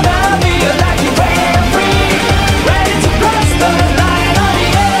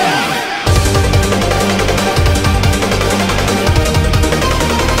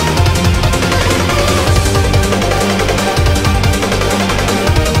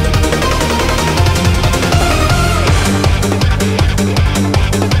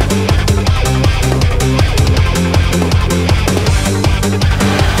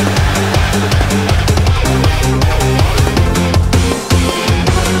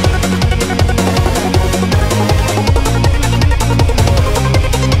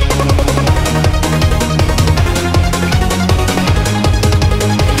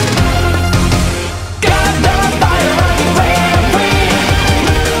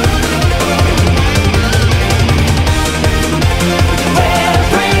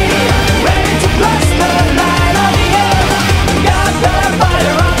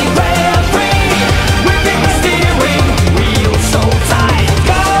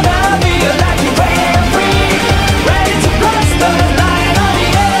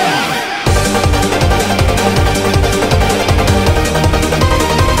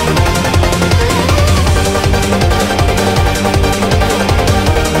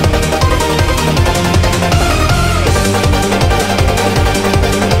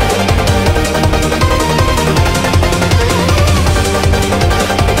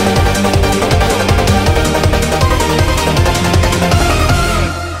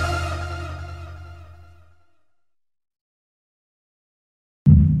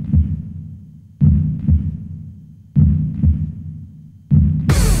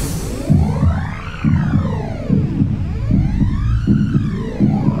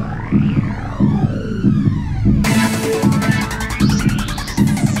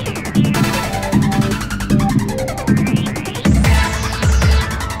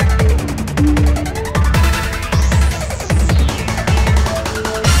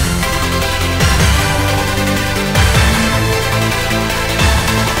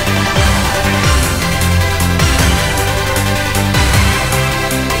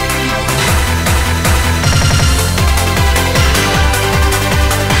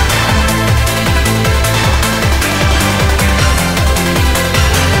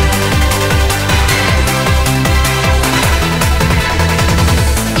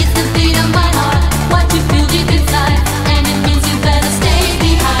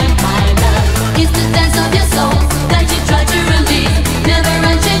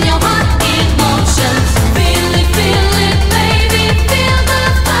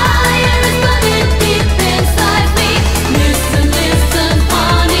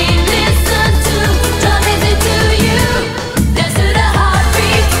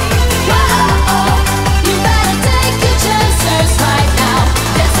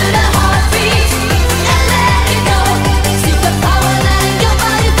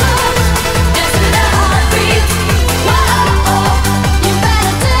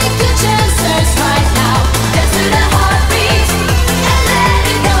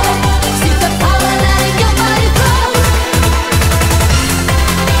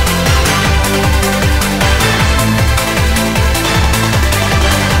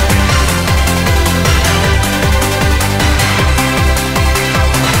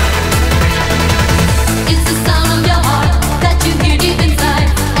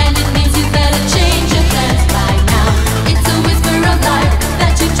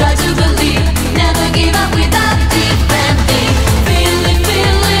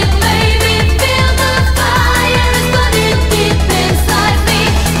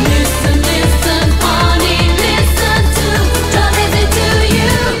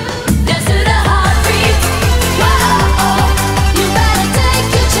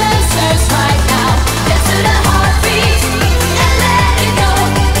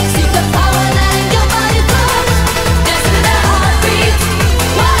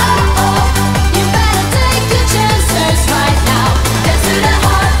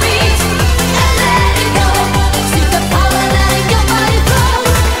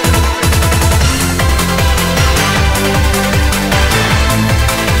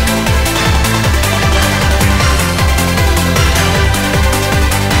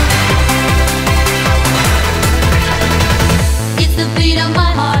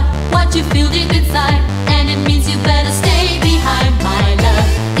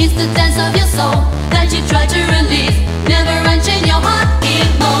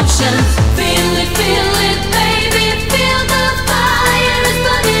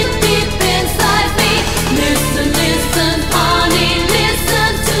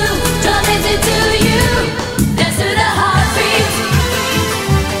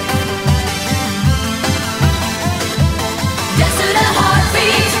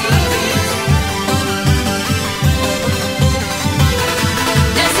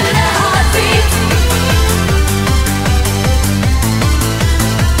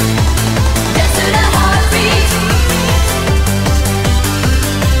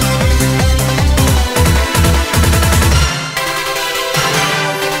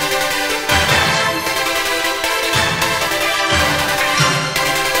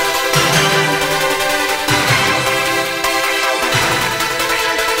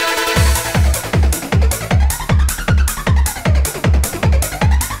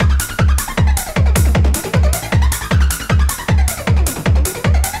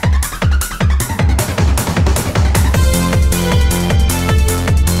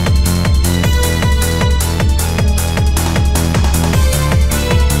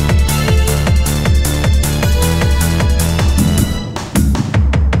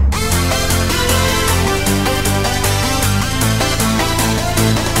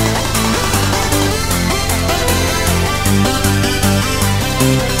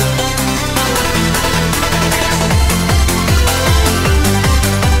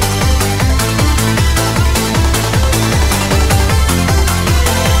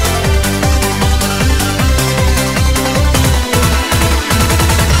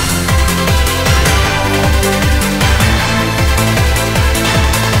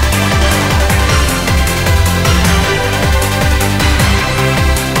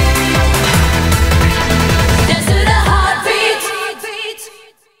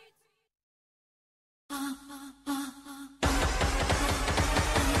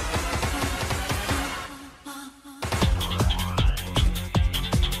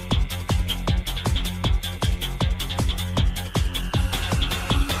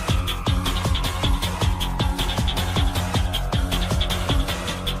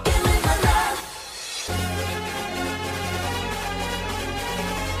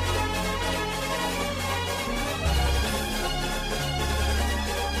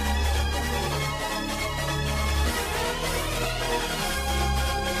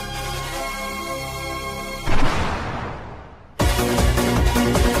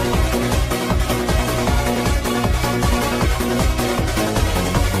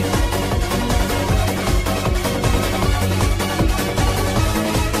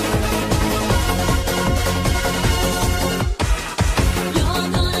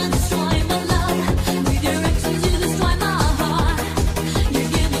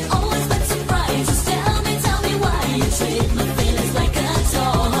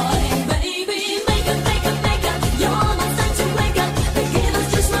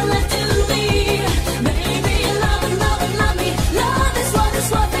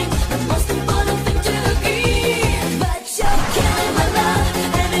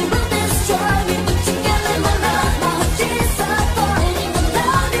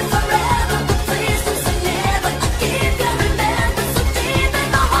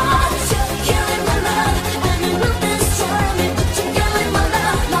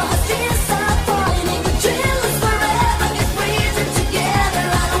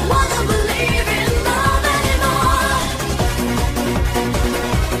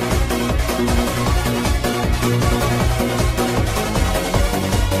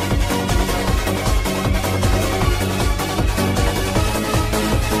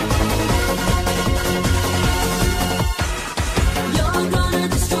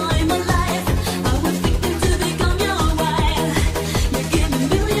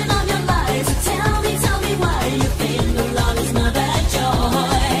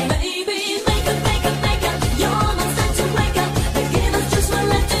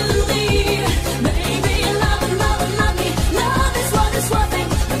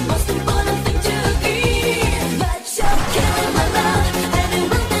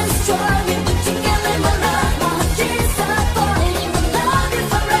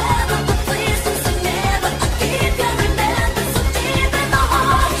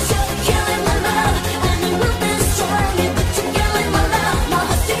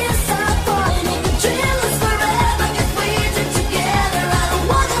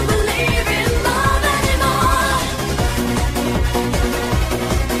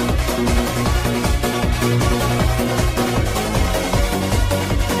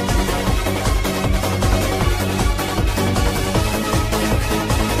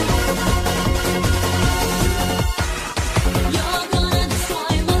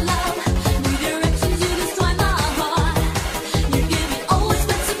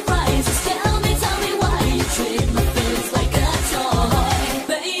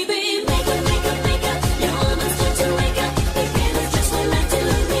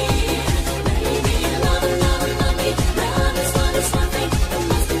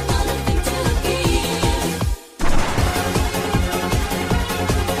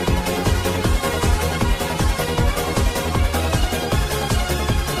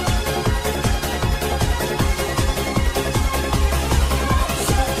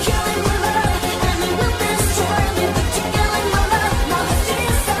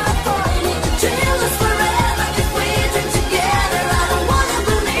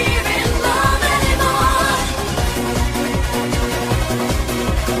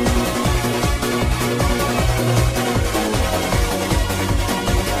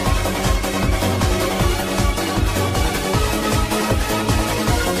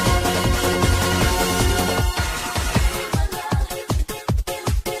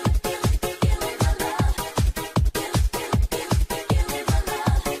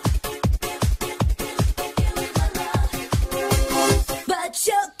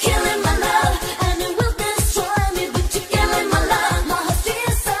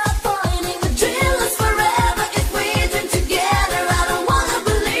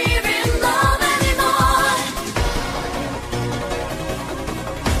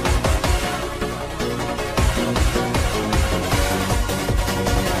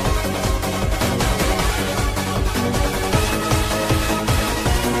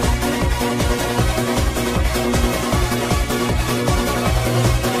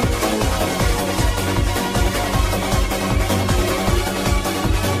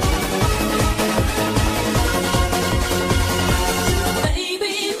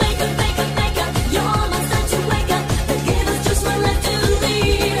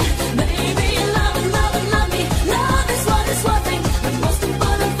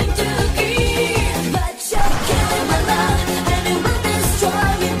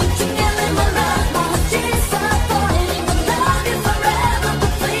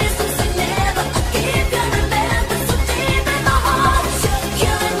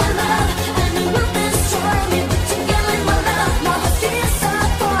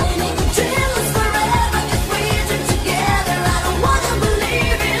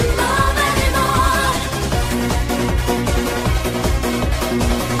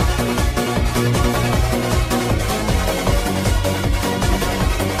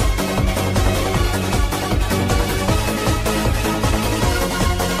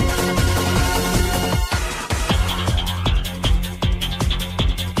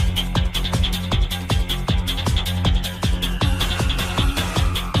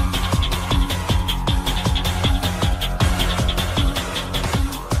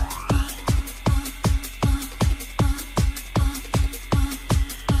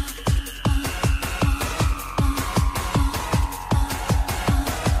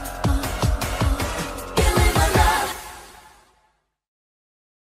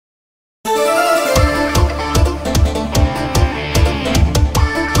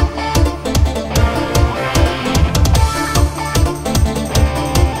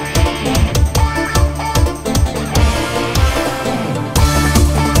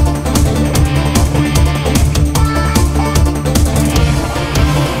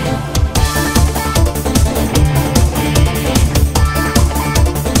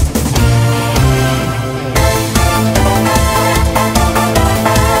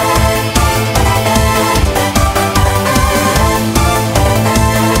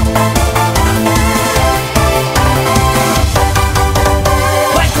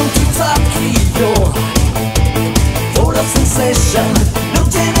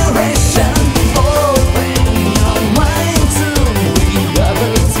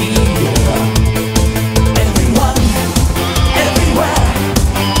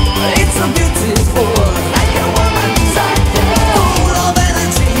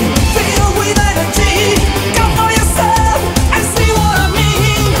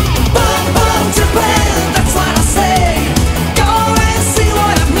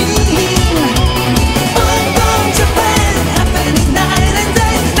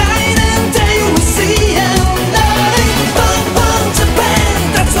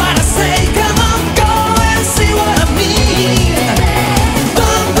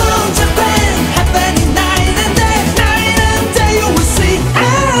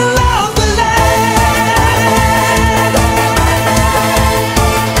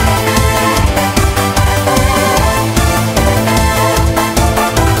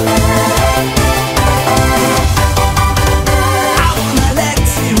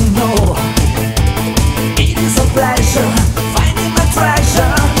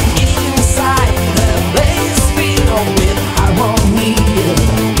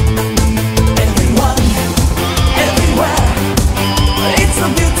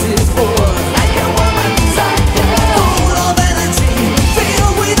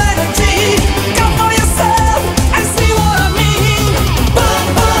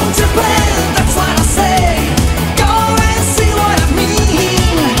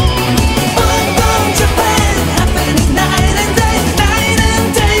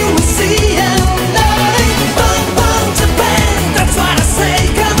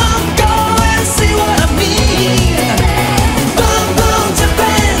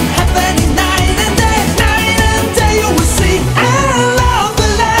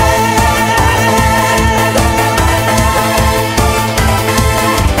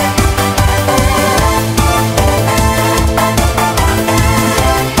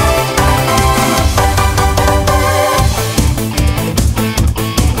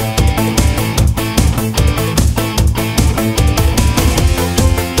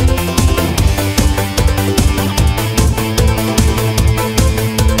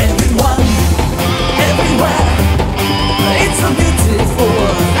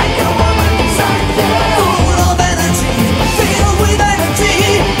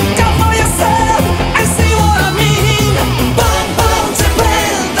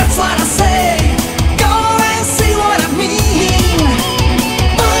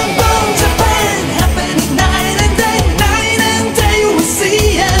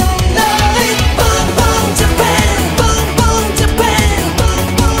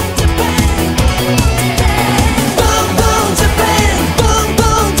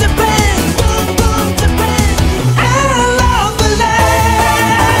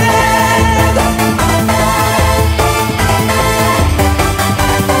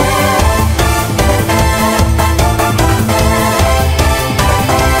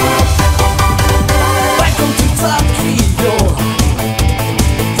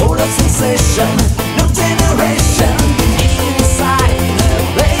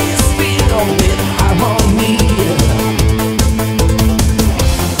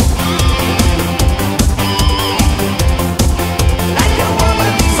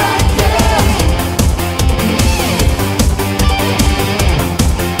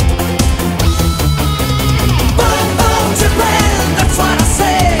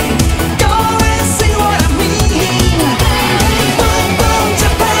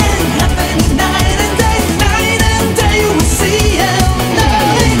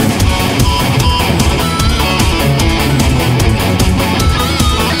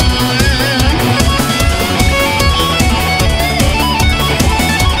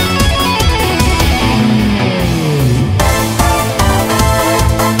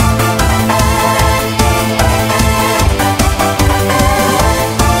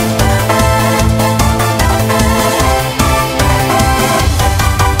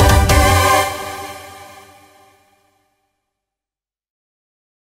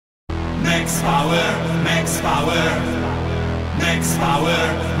 max power, max power, max power,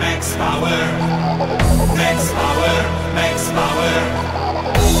 max power, max power, max power,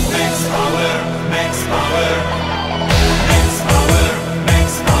 max power, max power, max power, max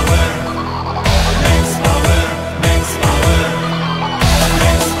power, max power, max power, max power,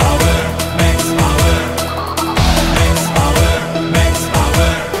 max power, max power, max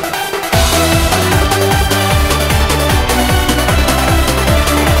power.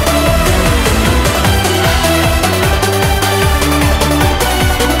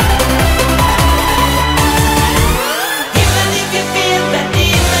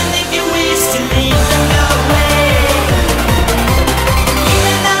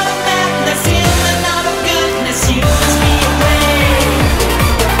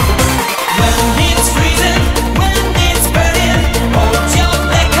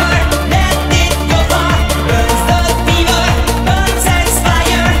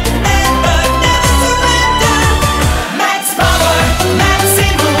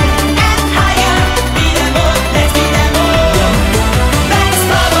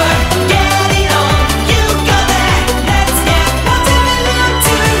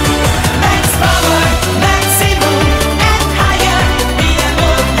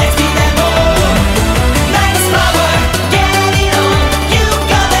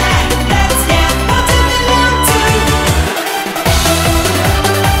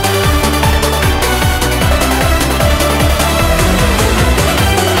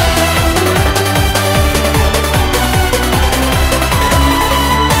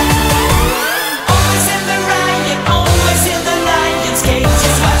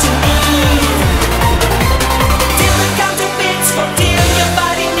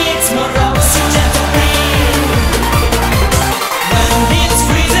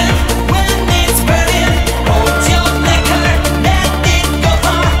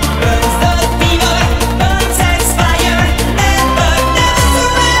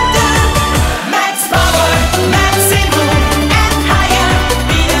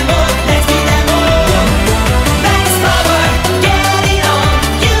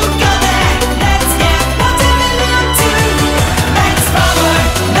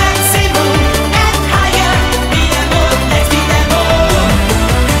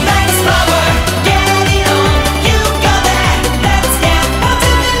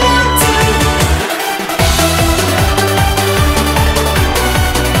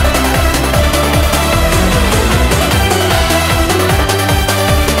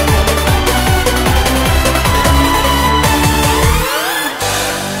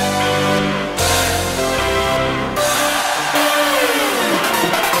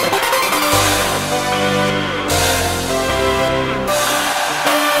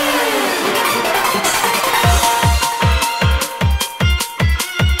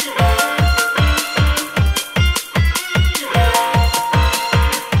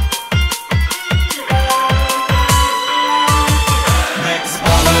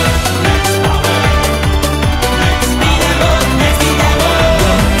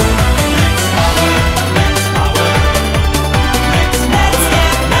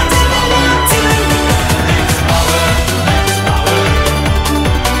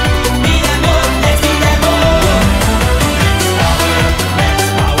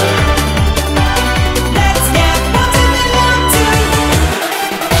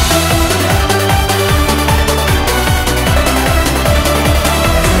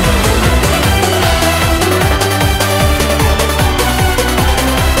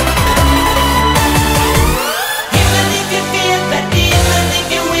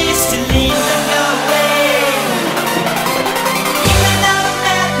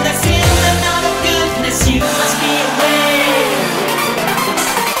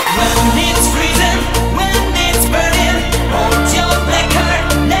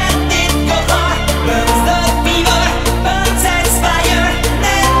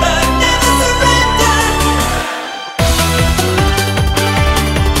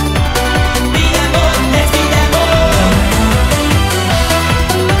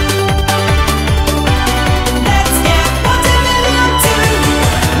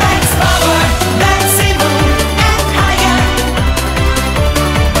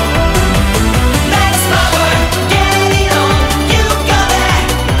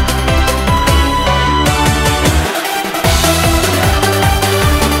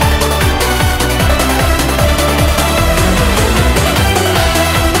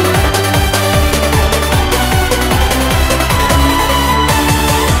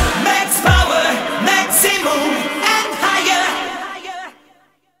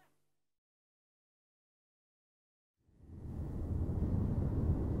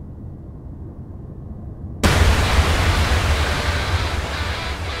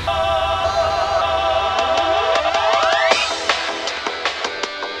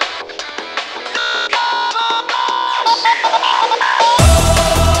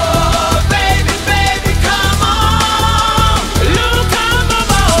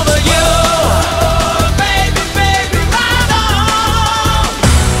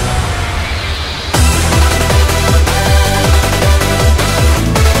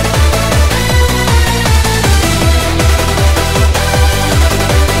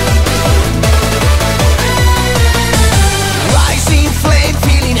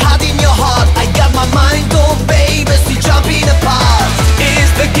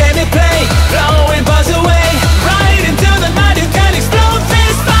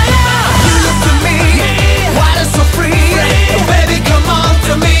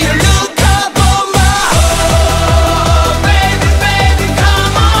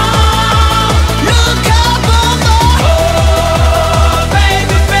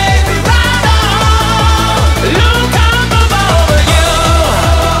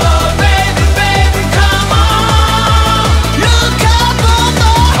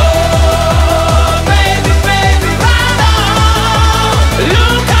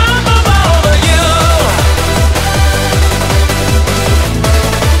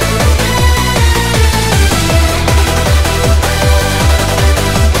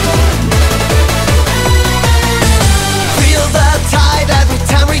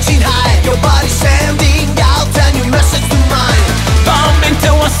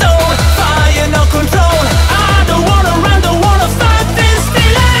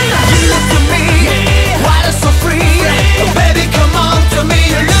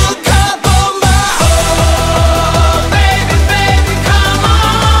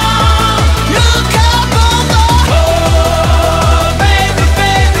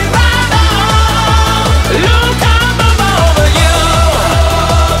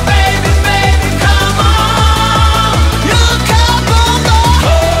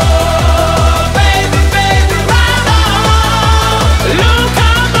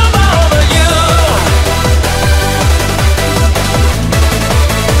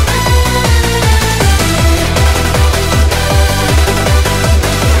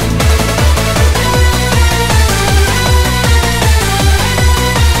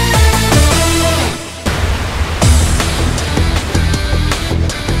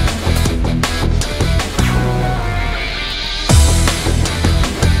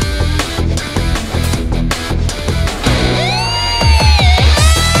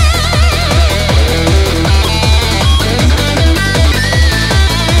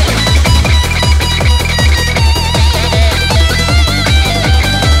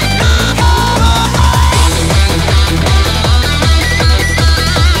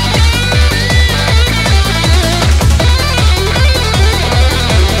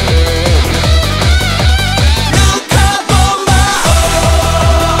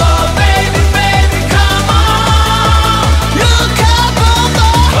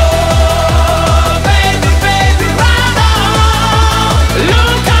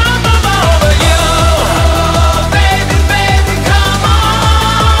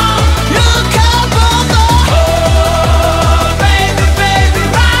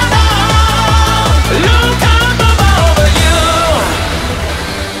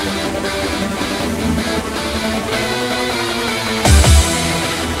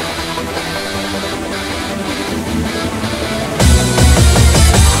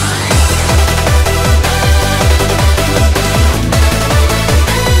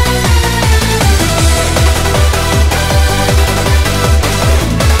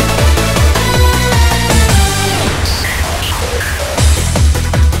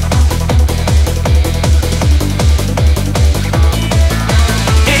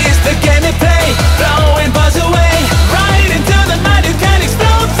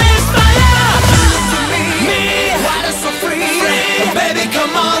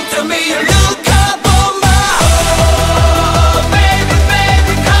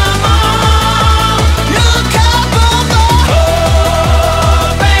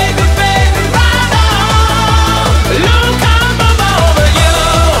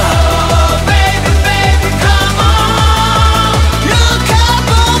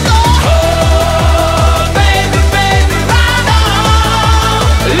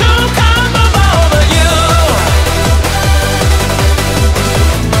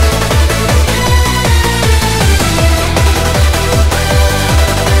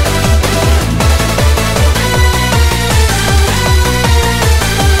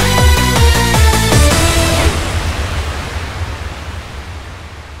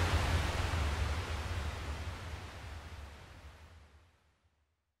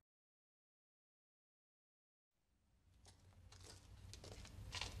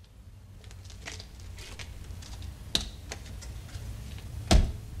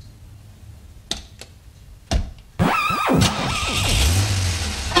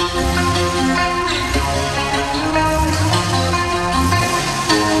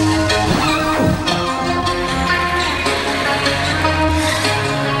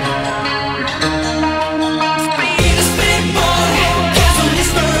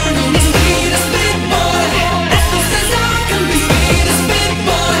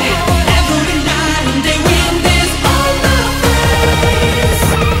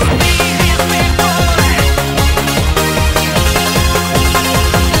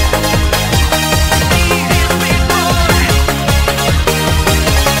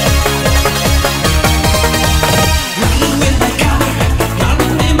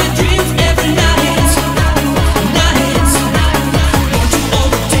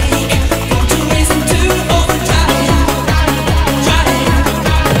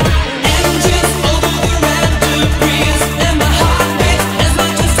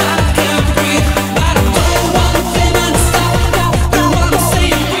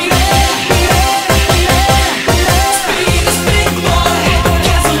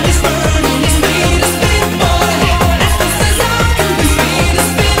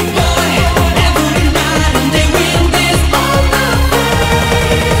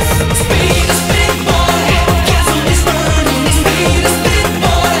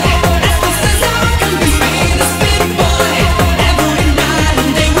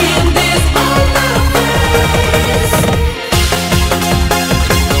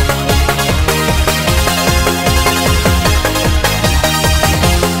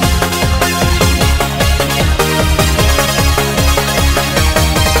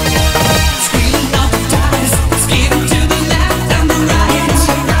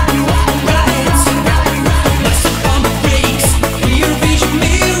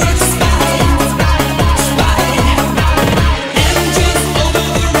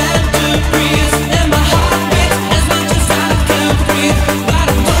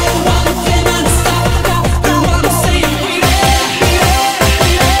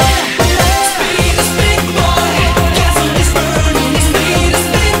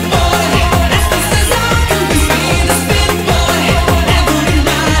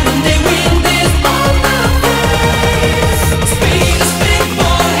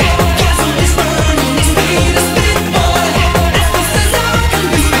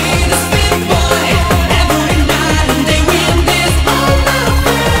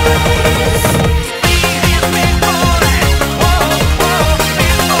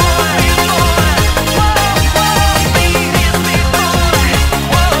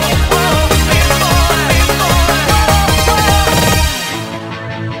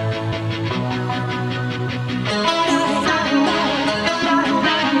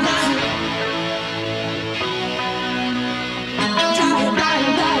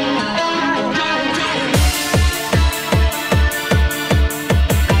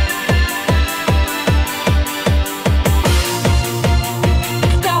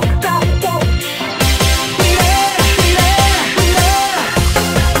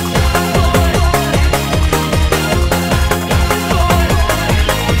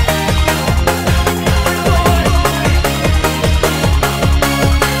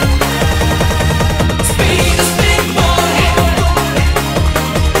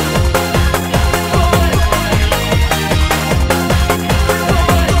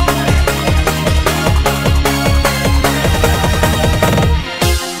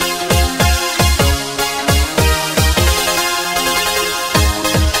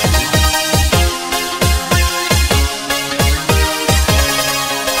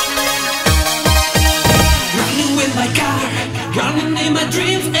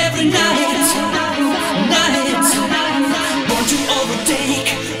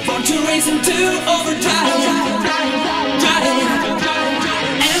 racing to overdrive.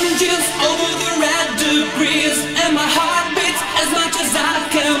 Engines over the red degrees, and my heart beats as much as I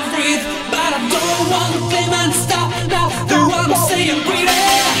can breathe. But I don't want to claim and stop. The one saying breathe.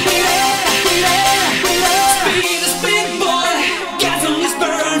 Speed, speed boy, gasoline is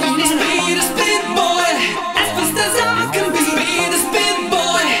burning. Speed, speed boy, as fast as I can be. Speed, speed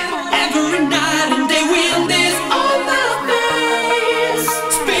boy, every night and day wind is on my face.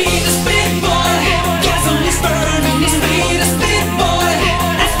 Speed, speed boy, gasoline is burning. Speed, speed boy,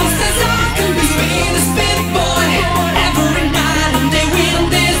 as fast as I can be. Speed, speed boy, every night and day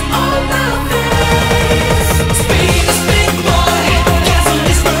wind is on my face. Speed, speed boy, gasoline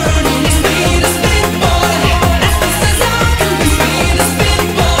is burning. Speed, speed boy, as fast as I can be. Speed, speed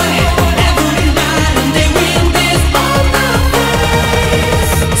boy, every night and day wind is on my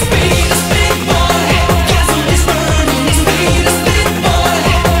face. Speed, speed boy, gasoline is burning. Speed, speed boy,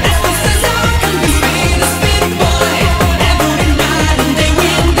 as fast as I can be. Speed, speed boy, every night and day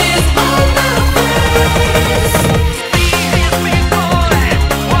wind is on my face. Speed boy,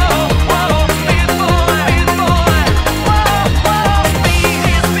 whoa, whoa, speed boy, speed boy, whoa, whoa,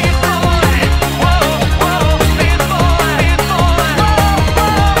 speed boy, whoa, whoa, speed boy,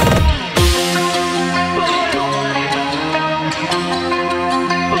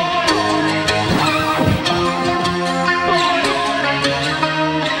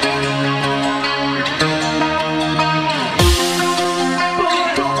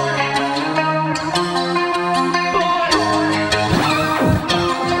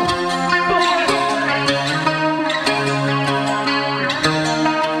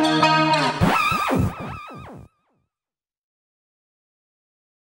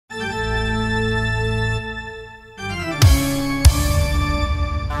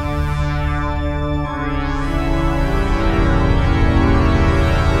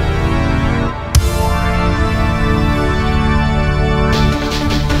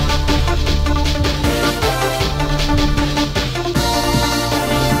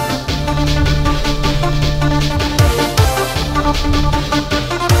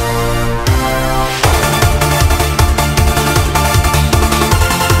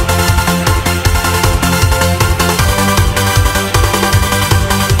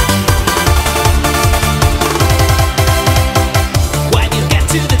 When you get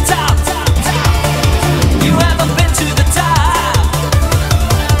to the top, you haven't been to the top.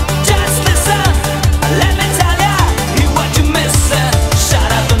 Just listen, let me tell ya, hear what you're missing.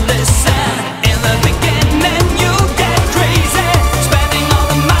 Shut up and listen. In the beginning you get crazy, spending all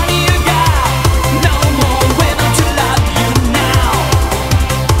the money you got. No more women to love you now.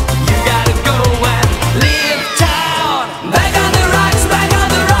 You gotta go and leave town. Back on the rocks,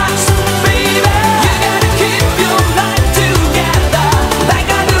 baby. You gotta keep your life together. Back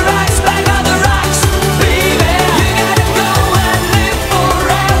on the rocks, baby. You gotta go and live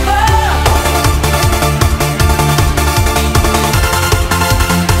forever.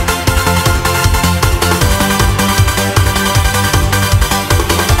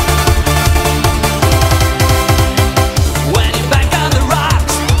 When you're back on the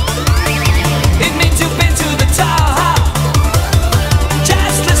rocks, it means you've been to the top.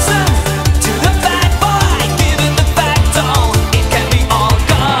 Just listen to the bad boy, giving the fact on. It can be all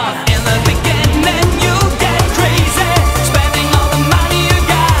gone. In the beginning you get crazy, spending all the money you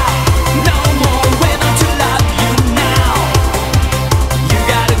got. No more women to love you now. You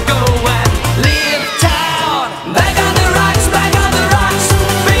gotta go and leave town. Back on the rocks,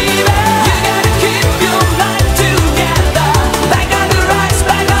 baby. You gotta keep your life together. Back on the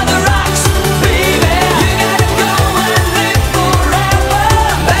rocks, baby. You gotta go and live forever.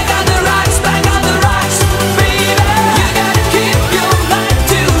 Back on the rocks, baby. You gotta keep your life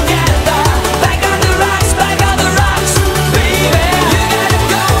together. Back on the rocks, baby. You gotta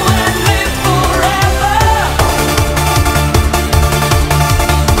go and live forever.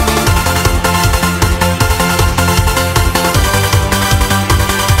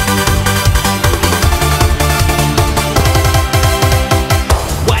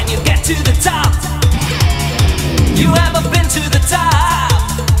 When you get to the top, you haven't been to the top.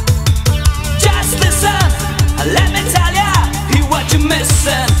 Just listen, let me tell ya, hear what you're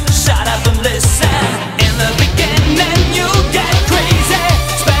missing. Shut up and listen. In the beginning you get crazy,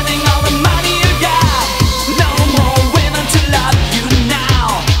 spending all the money you got. No more women to love you now.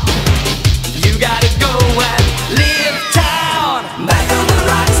 You gotta go and leave town. Back on the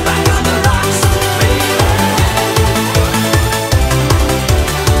rocks, baby.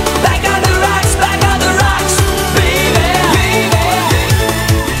 Back on the rocks, baby.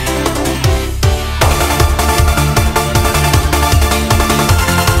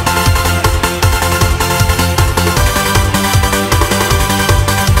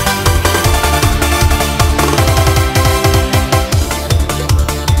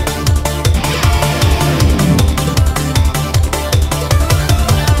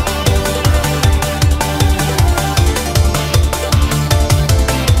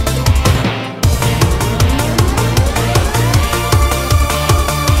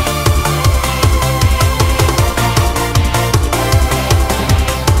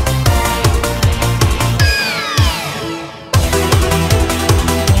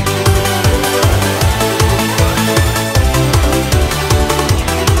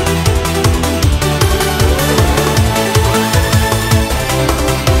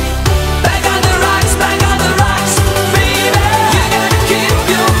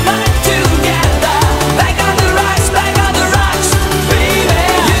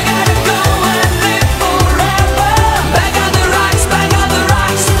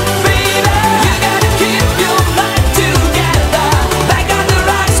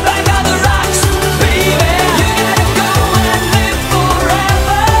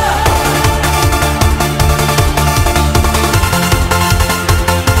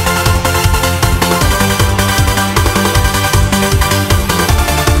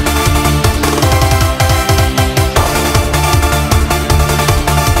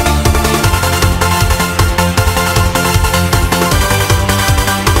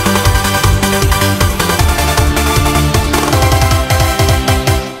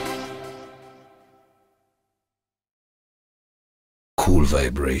 Cool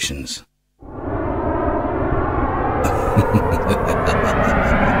vibrations.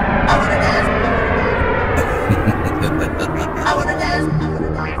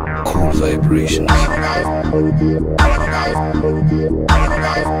 Cool vibrations.